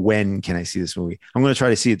movie? Like, when can I see this movie? I'm going to try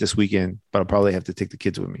to see it this weekend, but I'll probably have to take the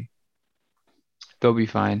kids with me. They'll be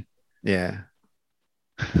fine. Yeah.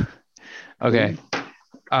 Okay.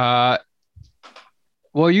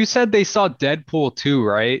 Well, you said they saw Deadpool 2,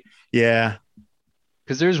 right? Yeah.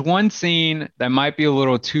 Because there's one scene that might be a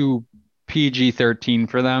little too PG-13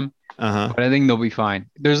 for them, Uh-huh. but I think they'll be fine.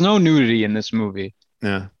 There's no nudity in this movie.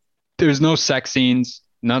 Yeah. There's no sex scenes,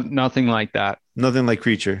 nothing like that. Nothing like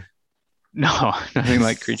Creature. No, nothing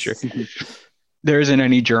like Creature. there isn't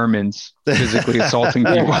any Germans physically assaulting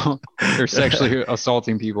people. They're sexually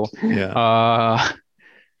assaulting people. Yeah.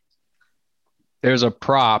 There's a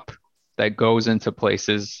prop that goes into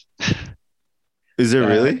places. Is there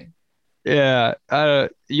really? Yeah.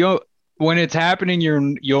 When it's happening,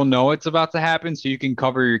 you'll know it's about to happen, so you can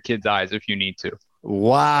cover your kid's eyes if you need to.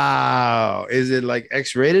 Wow. Is it like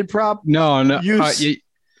X-rated prop? No, Use?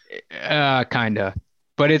 kinda,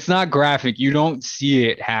 but it's not graphic. You don't see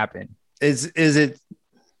it happen. Is it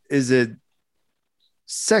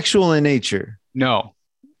sexual in nature? No.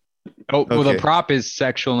 Oh, well, Okay. the prop is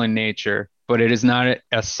sexual in nature, but it is not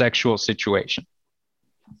a sexual situation.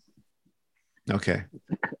 Okay.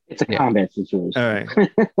 It's a combat situation. All right.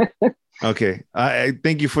 Okay. I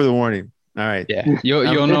thank you for the warning. All right. Yeah.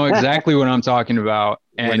 You'll know exactly what I'm talking about,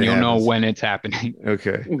 and you'll know happens. when it's happening.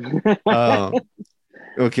 Okay.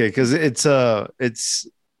 Okay, because it's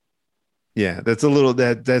yeah, that's a little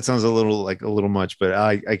that sounds a little much, but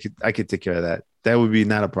I could take care of that. That would be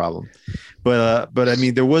not a problem. But I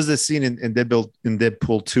mean, there was this scene in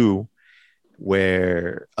Deadpool 2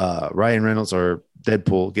 where Ryan Reynolds or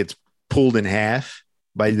Deadpool gets pulled in half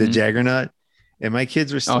by the Jaggernaut, and my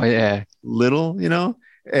kids were still little, you know,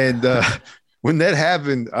 and when that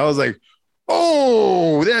happened, I was like,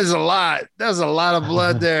 oh, there's a lot of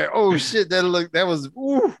blood there. Oh shit, that was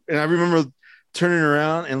ooh. And I remember turning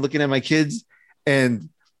around and looking at my kids, and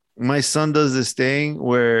my son does this thing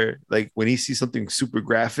where, like, when he sees something super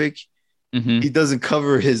graphic, he doesn't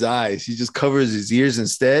cover his eyes, he just covers his ears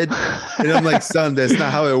instead. And I'm like, son, that's not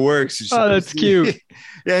how it works. Oh, that's cute.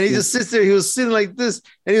 Yeah, and he just sits there, he was sitting like this,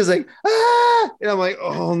 and he was like, ah, and I'm like,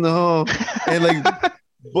 oh no. And like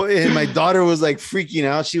and my daughter was like freaking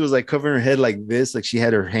out. She was like covering her head like this, like she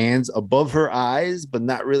had her hands above her eyes, but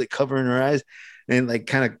not really covering her eyes, and like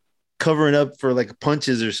kind of covering up for like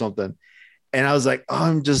punches or something. And I was like, oh,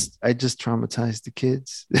 I just traumatized the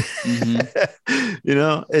kids. You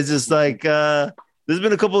know, it's just like there's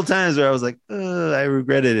been a couple of times where I was like, I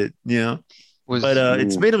regretted it, you know. But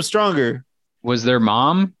it's made them stronger. Was their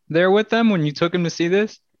mom there with them when you took him to see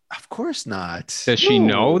this? Of course not. Does she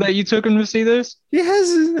know that you took him to see this? She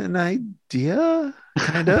has an idea,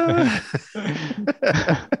 kind of.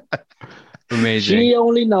 Amazing. She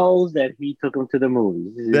only knows that he took him to the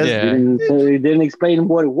movies. He didn't explain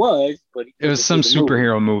what it was, but it was some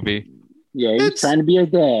superhero movie. Yeah, he was trying to be a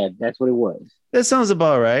dad. That's what it was. That sounds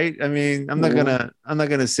about right. I mean, I'm not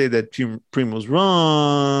gonna say that Primo's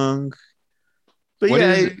wrong. But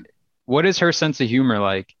what is her sense of humor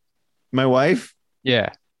like? My wife? Yeah.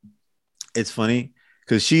 It's funny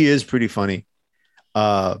because she is pretty funny.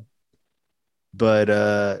 But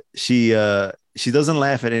she doesn't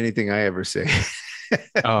laugh at anything I ever say.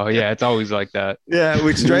 Oh yeah, it's always like that. Yeah,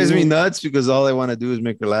 which drives me nuts because all I want to do is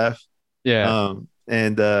make her laugh. Yeah.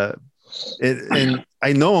 And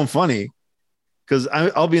I know I'm funny because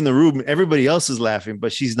I'll be in the room, everybody else is laughing,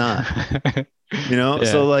 but she's not. You know,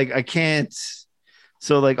 Yeah. so like I can't.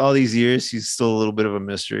 So like all these years, she's still a little bit of a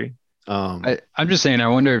mystery. I'm just saying, I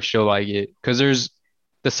wonder if she'll like it because there's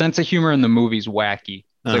the sense of humor in the movie's wacky.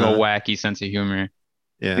 It's like a wacky sense of humor.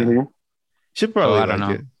 Yeah. She'll probably I don't know.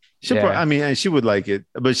 it. I mean, she would like it,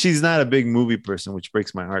 but she's not a big movie person, which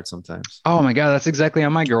breaks my heart sometimes. Oh my God, that's exactly how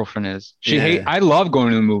my girlfriend is. I love going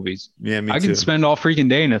to the movies. Yeah, me I too. can spend all freaking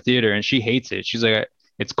day in a theater and she hates it. She's like,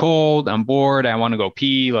 it's cold, I'm bored, I want to go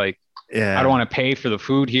pee. Like, I don't want to pay for the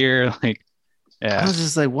food here. Like, I was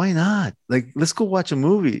just like, why not? Like, let's go watch a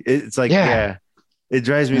movie. It's like, it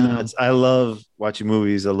drives me nuts. I love watching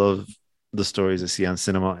movies. I love the stories I see on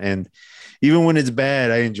cinema. And even when it's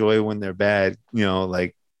bad, I enjoy when they're bad, you know,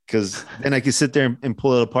 like, because then I can sit there and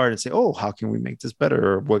pull it apart and say, oh, how can we make this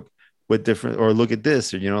better? Or what different, or look at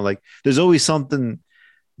this, or, you know, like there's always something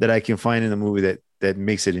that I can find in a movie that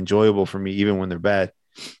makes it enjoyable for me, even when they're bad.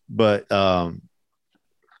 But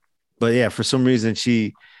yeah, for some reason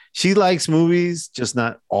she likes movies, just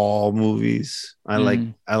not all movies. I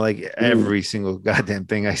like every single goddamn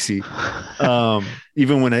thing I see.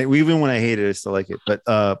 Even when I hate it, I still like it.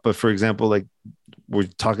 But for example, like we're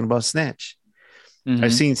talking about Snatch.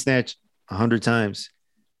 I've seen Snatch 100 times.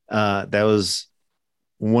 That was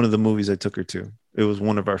one of the movies I took her to. It was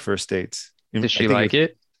one of our first dates. Did she like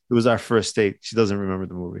it? It was our first date. She doesn't remember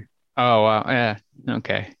the movie. Oh wow, yeah,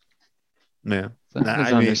 okay, yeah,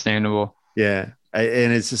 that's understandable. Yeah.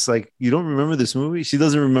 And it's just like, you don't remember this movie? She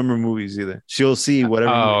doesn't remember movies either. She'll see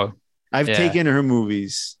whatever. Oh, I've taken her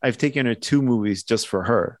movies. I've taken her 2 movies just for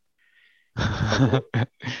her.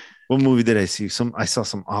 What movie did I see? I saw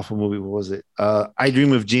some awful movie. What was it? I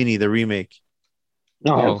Dream of Jeannie, the remake.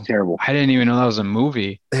 No, that was terrible. I didn't even know that was a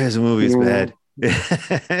movie. There's a movie. It's bad.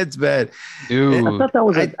 It's bad. Dude. I thought that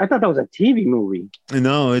was a TV movie.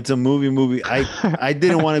 No, it's a movie. I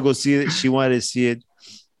didn't want to go see it. She wanted to see it.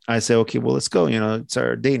 I said, okay, well, let's go. It's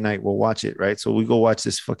our date night. We'll watch it, right? So we go watch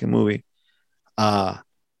this fucking movie.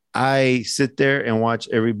 I sit there and watch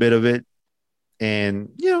every bit of it, and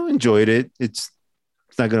enjoyed it. It's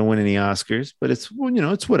not going to win any Oscars, but it's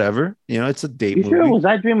it's whatever. It's a date movie. Sure, was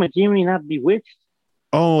I Dream of Jeannie, not Bewitched?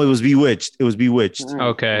 Oh, it was Bewitched.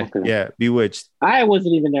 Okay. Yeah, Bewitched. I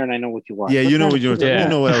wasn't even there, and I know what you watched. Yeah, you know what you were. You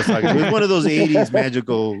know what I was talking about. It was one of those 80s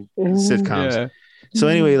magical sitcoms. Yeah. So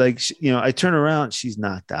anyway, I turn around, she's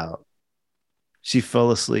knocked out. She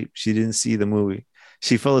fell asleep. She didn't see the movie.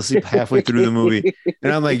 She fell asleep halfway through the movie.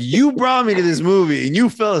 And I'm like, you brought me to this movie and you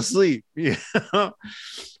fell asleep.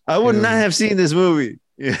 I would not have seen this movie.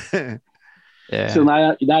 Yeah. So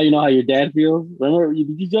now you know how your dad feels. Remember, did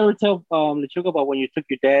you ever tell Lechuga about when you took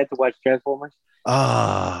your dad to watch Transformers?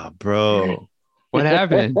 Ah, bro. What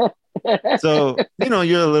happened? So,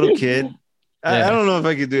 you're a little kid. I don't know if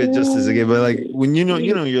I could do it justice again, but like when you're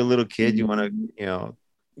a little kid, you want to,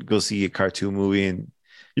 go see a cartoon movie, and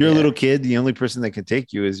you're a little kid. The only person that can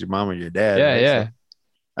take you is your mom or your dad. Yeah, right? yeah. So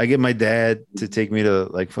I get my dad to take me to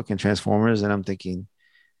like fucking Transformers, and I'm thinking,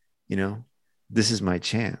 this is my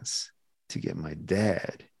chance to get my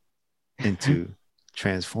dad into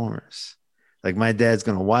Transformers. Like my dad's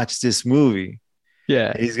gonna watch this movie.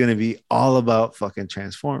 Yeah. He's gonna be all about fucking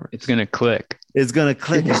Transformers. It's gonna click. It's gonna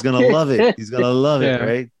click. He's gonna love it. He's gonna love it,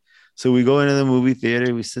 right? So we go into the movie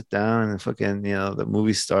theater, we sit down, and fucking, the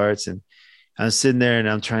movie starts, and I'm sitting there and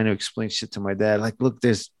I'm trying to explain shit to my dad. Like, look,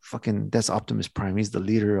 that's Optimus Prime. He's the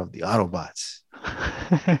leader of the Autobots.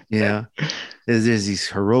 There's these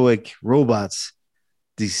heroic robots,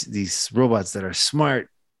 these robots that are smart.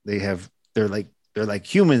 They're like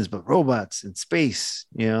humans, but robots in space,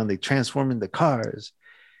 and they transform into cars.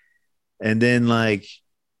 And then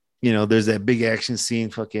there's that big action scene,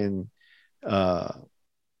 fucking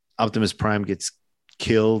Optimus Prime gets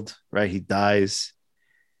killed, right? He dies.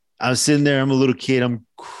 I'm sitting there, I'm a little kid, I'm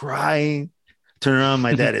crying. Turn around,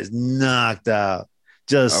 my dad is knocked out,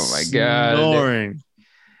 just snoring.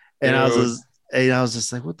 And I was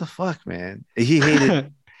just like, what the fuck, man? He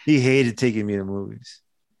hated taking me to movies.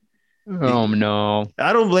 Oh no.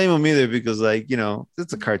 I don't blame him either, because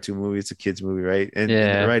it's a cartoon movie, it's a kid's movie, right? And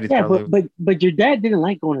right, but your dad didn't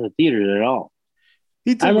like going to the theater at all.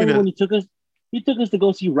 I remember when he took us to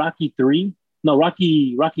go see Rocky 3. No,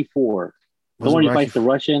 Rocky 4. The one he fights the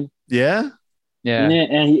Russian. Yeah. Yeah.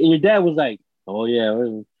 And your dad was like, oh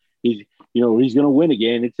yeah, he's gonna win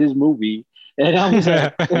again. It's his movie. And I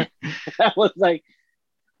was like,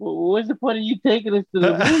 what's the point of you taking us to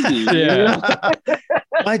the movie?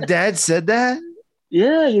 My dad said that.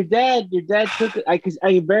 Yeah, your dad took it. I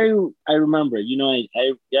remember. You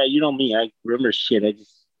know me. I remember shit. I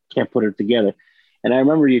just can't put it together. And I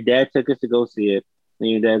remember your dad took us to go see it. And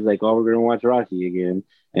your dad's like, "Oh, we're gonna watch Rocky again."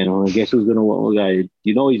 And I guess who's gonna win?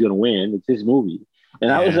 He's gonna win. It's his movie.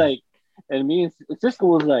 And I was like, and me and Cisco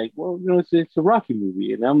was like, "Well, it's a Rocky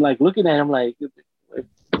movie." And I'm like looking at him like, "You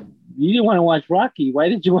didn't want to watch Rocky. Why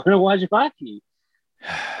did you want to watch Rocky?"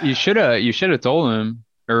 You should have told him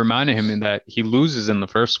or reminded him that he loses in the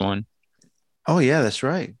first one. Oh yeah, that's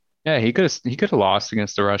right. Yeah, he could have lost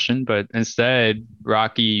against the Russian, but instead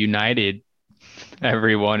Rocky united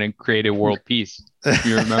everyone and created world peace.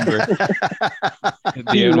 You remember at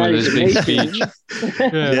the end with his big speech.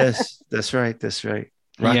 Yes, that's right.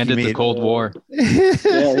 He ended the Cold War. He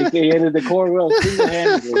ended the Cold War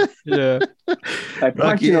single-handedly. Yeah, by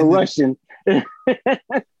punching a Russian.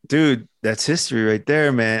 Dude, that's history right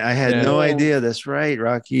there, man. I had no idea. That's right.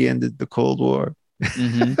 Rocky ended the Cold War.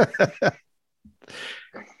 Mm-hmm.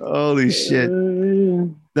 Holy shit.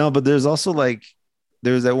 No, but there's also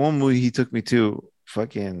there's that one movie he took me to.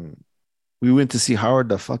 We went to see Howard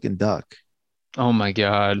the fucking Duck. Oh my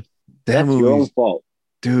god. That's your own fault.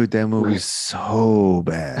 Dude, that movie's so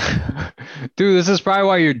bad. Dude, this is probably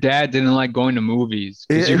why your dad didn't like going to movies,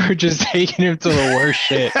 because you were just taking him to the worst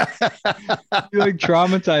shit. You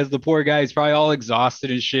traumatized the poor guy. He's probably all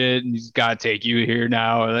exhausted and shit, and he's got to take you here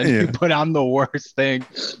now. And then you put on the worst thing.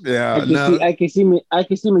 Yeah, I can see me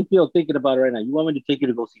Theo thinking about it right now. You want me to take you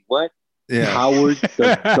to go see what? Yeah, Howard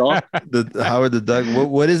the Duck. The Howard the Duck.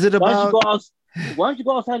 What is it about? Why don't you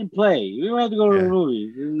go outside and play? You don't have to go to the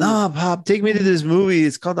movie. No, Pop, take me to this movie.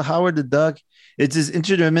 It's called the Howard the Duck. It's this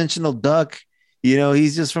interdimensional duck.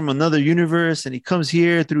 He's just from another universe, and he comes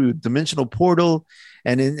here through a dimensional portal.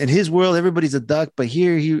 And in his world, everybody's a duck, but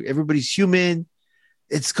here everybody's human.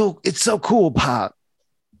 It's cool. It's so cool, Pop.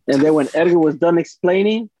 And then when Edgar was done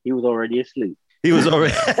explaining, he was already asleep. He was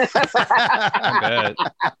already. I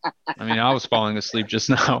bet. I mean, I was falling asleep just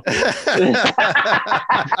now.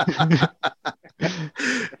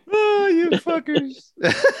 Oh, you fuckers.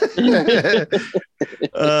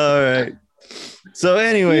 All right. So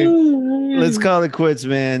anyway, let's call it quits,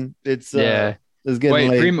 man. It's Yeah. it's getting Wait,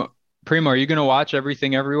 late. Primo, are you gonna watch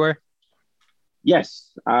Everything Everywhere?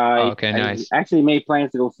 Yes, Okay, nice. I actually made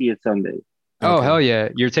plans to go see it Sunday. Oh, Okay. hell yeah.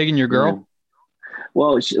 You're taking your girl? Yeah.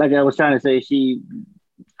 Well, like I was trying to say,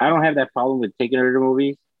 I don't have that problem with taking her to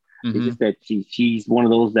movies. It's Mhm. just that she's one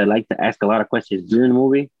of those that like to ask a lot of questions during the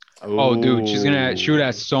movie. Oh, dude, she would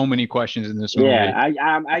ask so many questions in this movie. Yeah,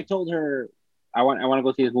 I told her I want to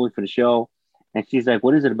go see this movie for the show, and she's like,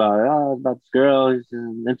 "What is it about?" Oh, it's about this girl. It's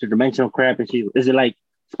interdimensional crap, and is it like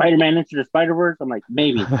Spider-Man Into the Spider-Verse? I'm like,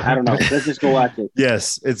 maybe. I don't know. Let's just go watch it.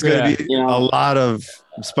 Yes, it's gonna be a lot of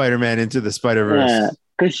Spider-Man Into the Spider-Verse. Yeah,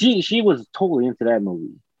 because she was totally into that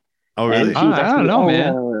movie. Oh, really? I don't know,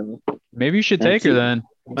 man. Maybe you should take her then.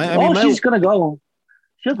 I mean, she's gonna go.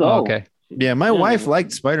 She'll go. Oh, okay. Yeah, my wife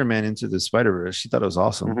liked Spider-Man Into the Spider-Verse. She thought it was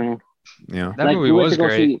awesome. Mm-hmm. Yeah, that movie was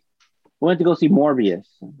great. We went to go see Morbius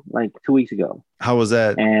like 2 weeks ago. How was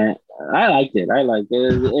that? And I liked it.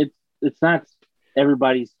 It's not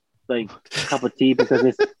everybody's like cup of tea because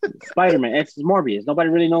it's Spider-Man. It's Morbius. Nobody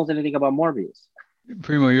really knows anything about Morbius.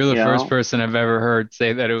 Primo, you're the first person I've ever heard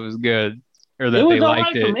say that it was good or that they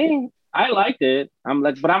liked it. For me. I liked it.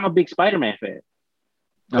 But I'm a big Spider-Man fan.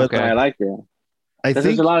 Okay, I liked it. I think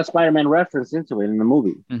there's a lot of Spider-Man reference into it in the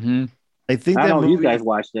movie. Mm-hmm. I think I that don't know movie, if you guys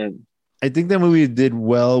watched it. I think that movie did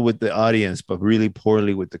well with the audience, but really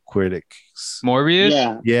poorly with the critics.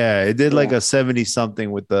 Morbius? Yeah, it did like a 70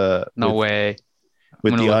 something with the way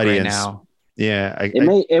with the audience. Right now. Yeah,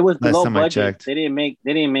 it was below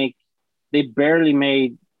They barely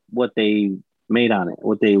made what they made on it,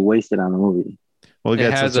 what they wasted on the movie. Well,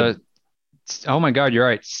 it has oh my God, you're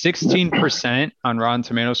right. 16% on Rotten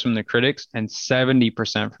Tomatoes from the critics and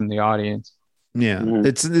 70% from the audience. Yeah,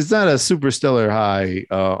 it's not a super stellar high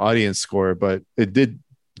audience score, but it did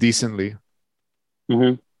decently.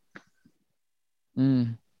 I see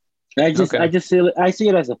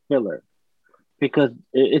it as a filler because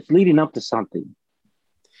it's leading up to something.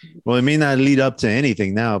 Well, it may not lead up to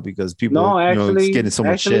anything now because people it's getting so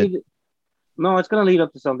much shit. No, it's going to lead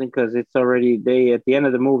up to something because it's already at the end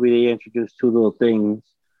of the movie they introduced two little things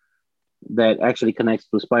that actually connects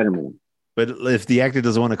to Spider-Man. But if the actor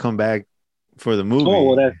doesn't want to come back for the movie,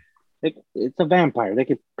 it's a vampire. They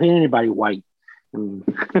could paint anybody white.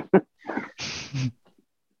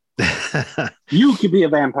 You could be a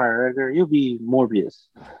vampire, Edgar. You'll be Morbius.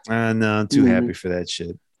 No, I'm too happy for that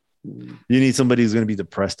shit. You need somebody who's going to be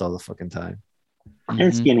depressed all the fucking time.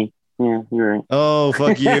 And skinny. Yeah, you're right. Oh,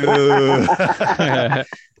 fuck you.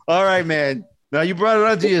 All right, man. Now you brought it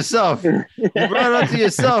onto yourself.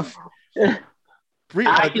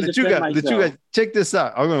 Lechuga, check this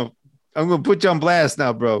out. I'm gonna put you on blast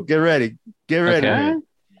now, bro. Get ready. Okay.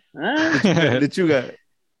 Lechuga.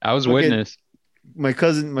 I was witness. My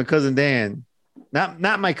cousin Dan,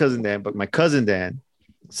 not my cousin Dan, but my cousin Dan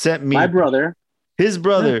sent me his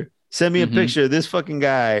brother sent me a picture of this fucking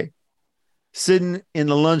guy sitting in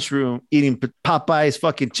the lunchroom eating Popeye's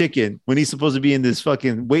fucking chicken when he's supposed to be in this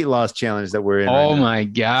fucking weight loss challenge that we're in. Oh my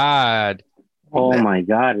God. Oh my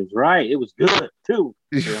God, it's right. It was good too.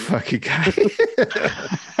 You fucking guy.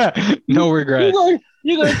 No regrets.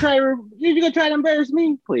 You're gonna try to embarrass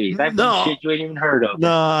me, please. No shit you ain't even heard of.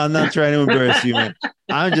 No, I'm not trying to embarrass you, man.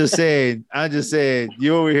 I'm just saying,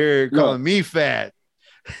 you over here calling me fat.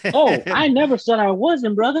 Oh, I never said I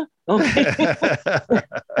wasn't, brother. Okay.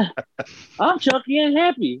 I'm chunky and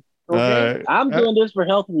happy. Okay. I'm doing this for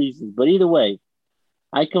health reasons, but either way,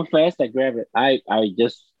 I confess I grabbed it. I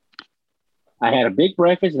had a big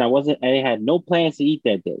breakfast and I had no plans to eat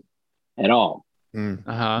that day at all.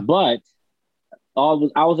 But I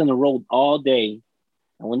was on the road all day.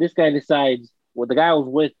 And when this guy decides, the guy I was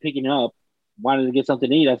with picking up wanted to get something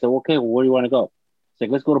to eat, I said, okay, well, where do you want to go? He's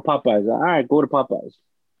like, let's go to Popeyes. All right, go to Popeyes.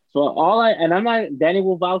 So Danny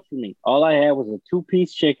will vouch for me. All I had was a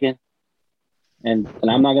 2-piece chicken. And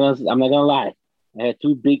I'm not gonna lie. I had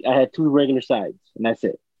two regular sides, and that's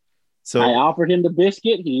it. So I offered him the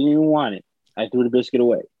biscuit. He didn't even want it. I threw the biscuit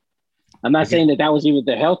away. I'm not saying that was even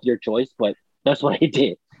the healthier choice, but that's what I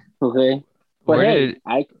did. Okay. But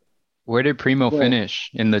where did Primo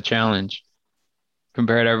finish in the challenge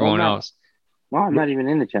compared to everyone else? Well, I'm not even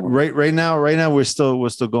in the challenge. Right now, we're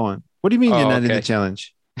still going. What do you mean you're not in the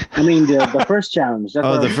challenge? I mean the first challenge.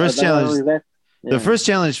 The first challenge. The first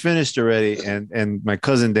challenge finished already, and my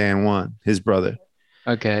cousin Dan won. His brother.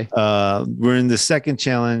 Okay. We're in the second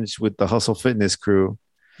challenge with the Hustle Fitness crew,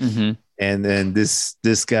 And then this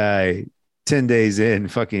guy, 10 days in,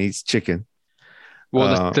 fucking eats chicken.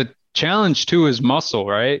 Well, the challenge too is muscle,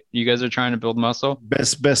 right? You guys are trying to build muscle.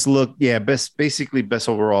 Best look, yeah, basically best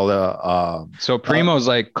overall. So Primo's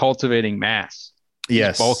like cultivating mass.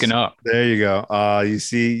 Yes, he's bulking up. There you go. You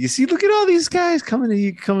see. Look at all these guys coming to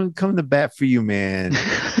you, coming to bat for you, man.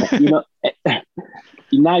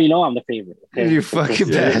 Now you know I'm the favorite. Okay? You fucking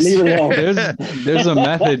bastard. There's a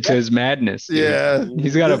method to his madness. Dude. Yeah,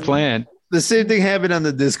 he's got a plan. The same thing happened on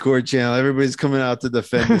the Discord channel. Everybody's coming out to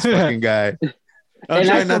defend this fucking guy. I'm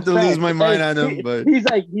trying not to lose my mind on him, but he's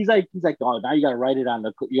like, oh, now you gotta write it on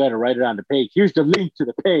the page. Here's the link to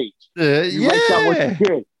the page. Write down what you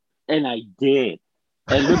did, and I did.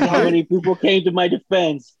 And look how many people came to my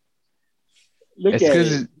defense. It's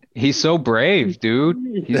because he's so brave, dude.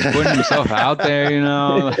 He's putting himself out there, you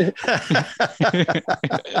know.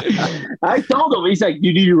 I told him, he's like,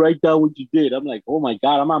 you need to write down what you did. I'm like, oh my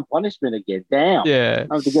God, I'm on punishment again. Damn. Yeah.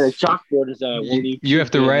 I have to get a chalkboard. You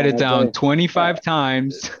have to write it down 25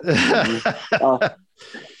 times.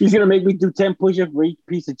 He's going to make me do 10 push-ups for each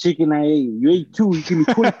piece of chicken I ate. You ate 2, you give me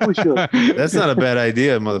 20 push-ups. That's not a bad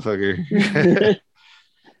idea, motherfucker.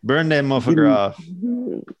 Burn that motherfucker off.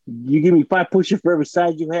 You give me 5 push-ups for every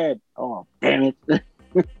side you had. Oh, damn it.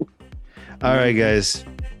 All right, guys.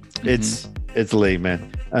 It's late,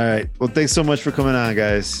 man. All right. Well, thanks so much for coming on,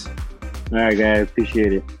 guys. All right, guys.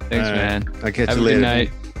 Appreciate it. Thanks, man. I'll catch you later. Good night.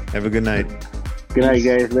 Have a good night. Good night,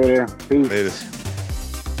 guys. Later. Peace. Later.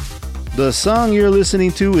 The song you're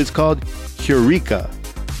listening to is called Eureka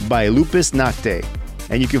by Lupus Nocte.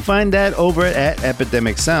 And you can find that over at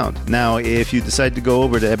Epidemic Sound. Now, if you decide to go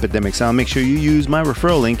over to Epidemic Sound, make sure you use my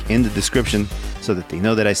referral link in the description so that they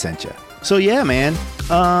know that I sent you. So yeah, man.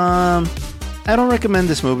 I don't recommend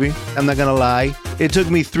this movie. I'm not gonna lie. It took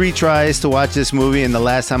me 3 tries to watch this movie, and the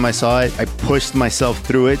last time I saw it, I pushed myself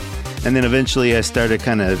through it. And then eventually I started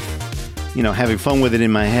kind of, having fun with it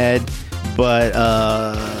in my head. But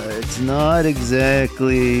it's not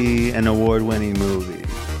exactly an award-winning movie,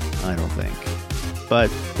 I don't think.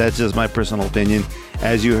 But that's just my personal opinion.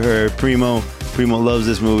 As you heard, Primo loves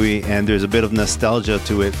this movie, and there's a bit of nostalgia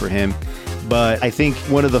to it for him. But I think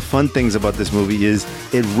one of the fun things about this movie is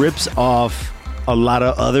it rips off a lot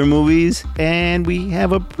of other movies, and we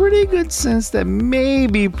have a pretty good sense that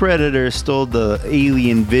maybe Predator stole the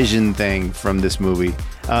alien vision thing from this movie.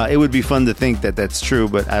 It would be fun to think that that's true,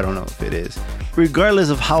 but I don't know if it is. Regardless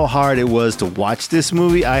of how hard it was to watch this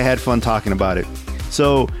movie, I had fun talking about it.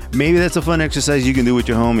 So maybe that's a fun exercise you can do with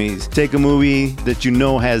your homies. Take a movie that you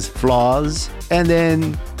know has flaws and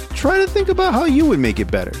then try to think about how you would make it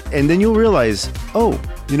better. And then you'll realize, oh,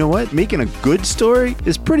 you know what? Making a good story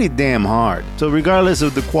is pretty damn hard. So regardless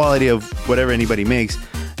of the quality of whatever anybody makes,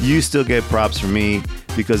 you still get props from me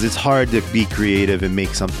because it's hard to be creative and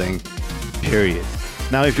make something, period.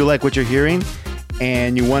 Now, if you like what you're hearing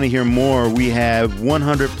and you want to hear more, we have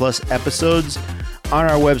 100 plus episodes on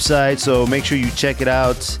our website, so make sure you check it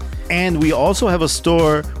out. And we also have a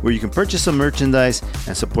store where you can purchase some merchandise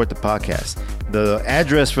and support the podcast. The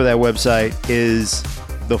address for that website is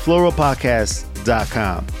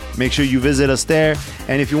thefloralpodcast.com. Make sure you visit us there.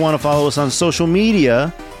 And if you want to follow us on social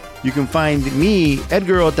media, you can find me,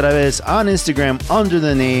 Edgar Otravez, on Instagram under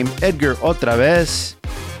the name Edgar Otravez.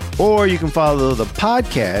 Or you can follow the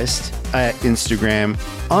podcast at Instagram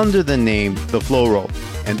under the name The Floral.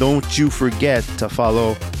 And don't you forget to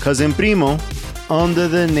follow Cousin Primo under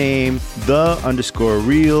the name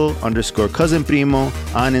the_real_Cousin Primo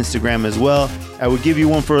on Instagram as well. I would give you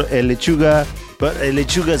one for El Lechuga, but El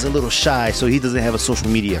Lechuga is a little shy, so he doesn't have a social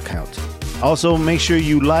media account. Also, make sure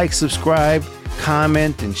you like, subscribe,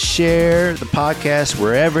 comment, and share the podcast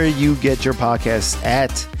wherever you get your podcasts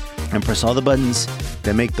at, and press all the buttons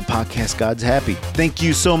that make the podcast gods happy. Thank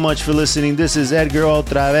you so much for listening. This is Edgar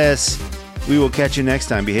Otravez. We will catch you next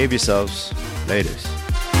time. Behave yourselves. Laters.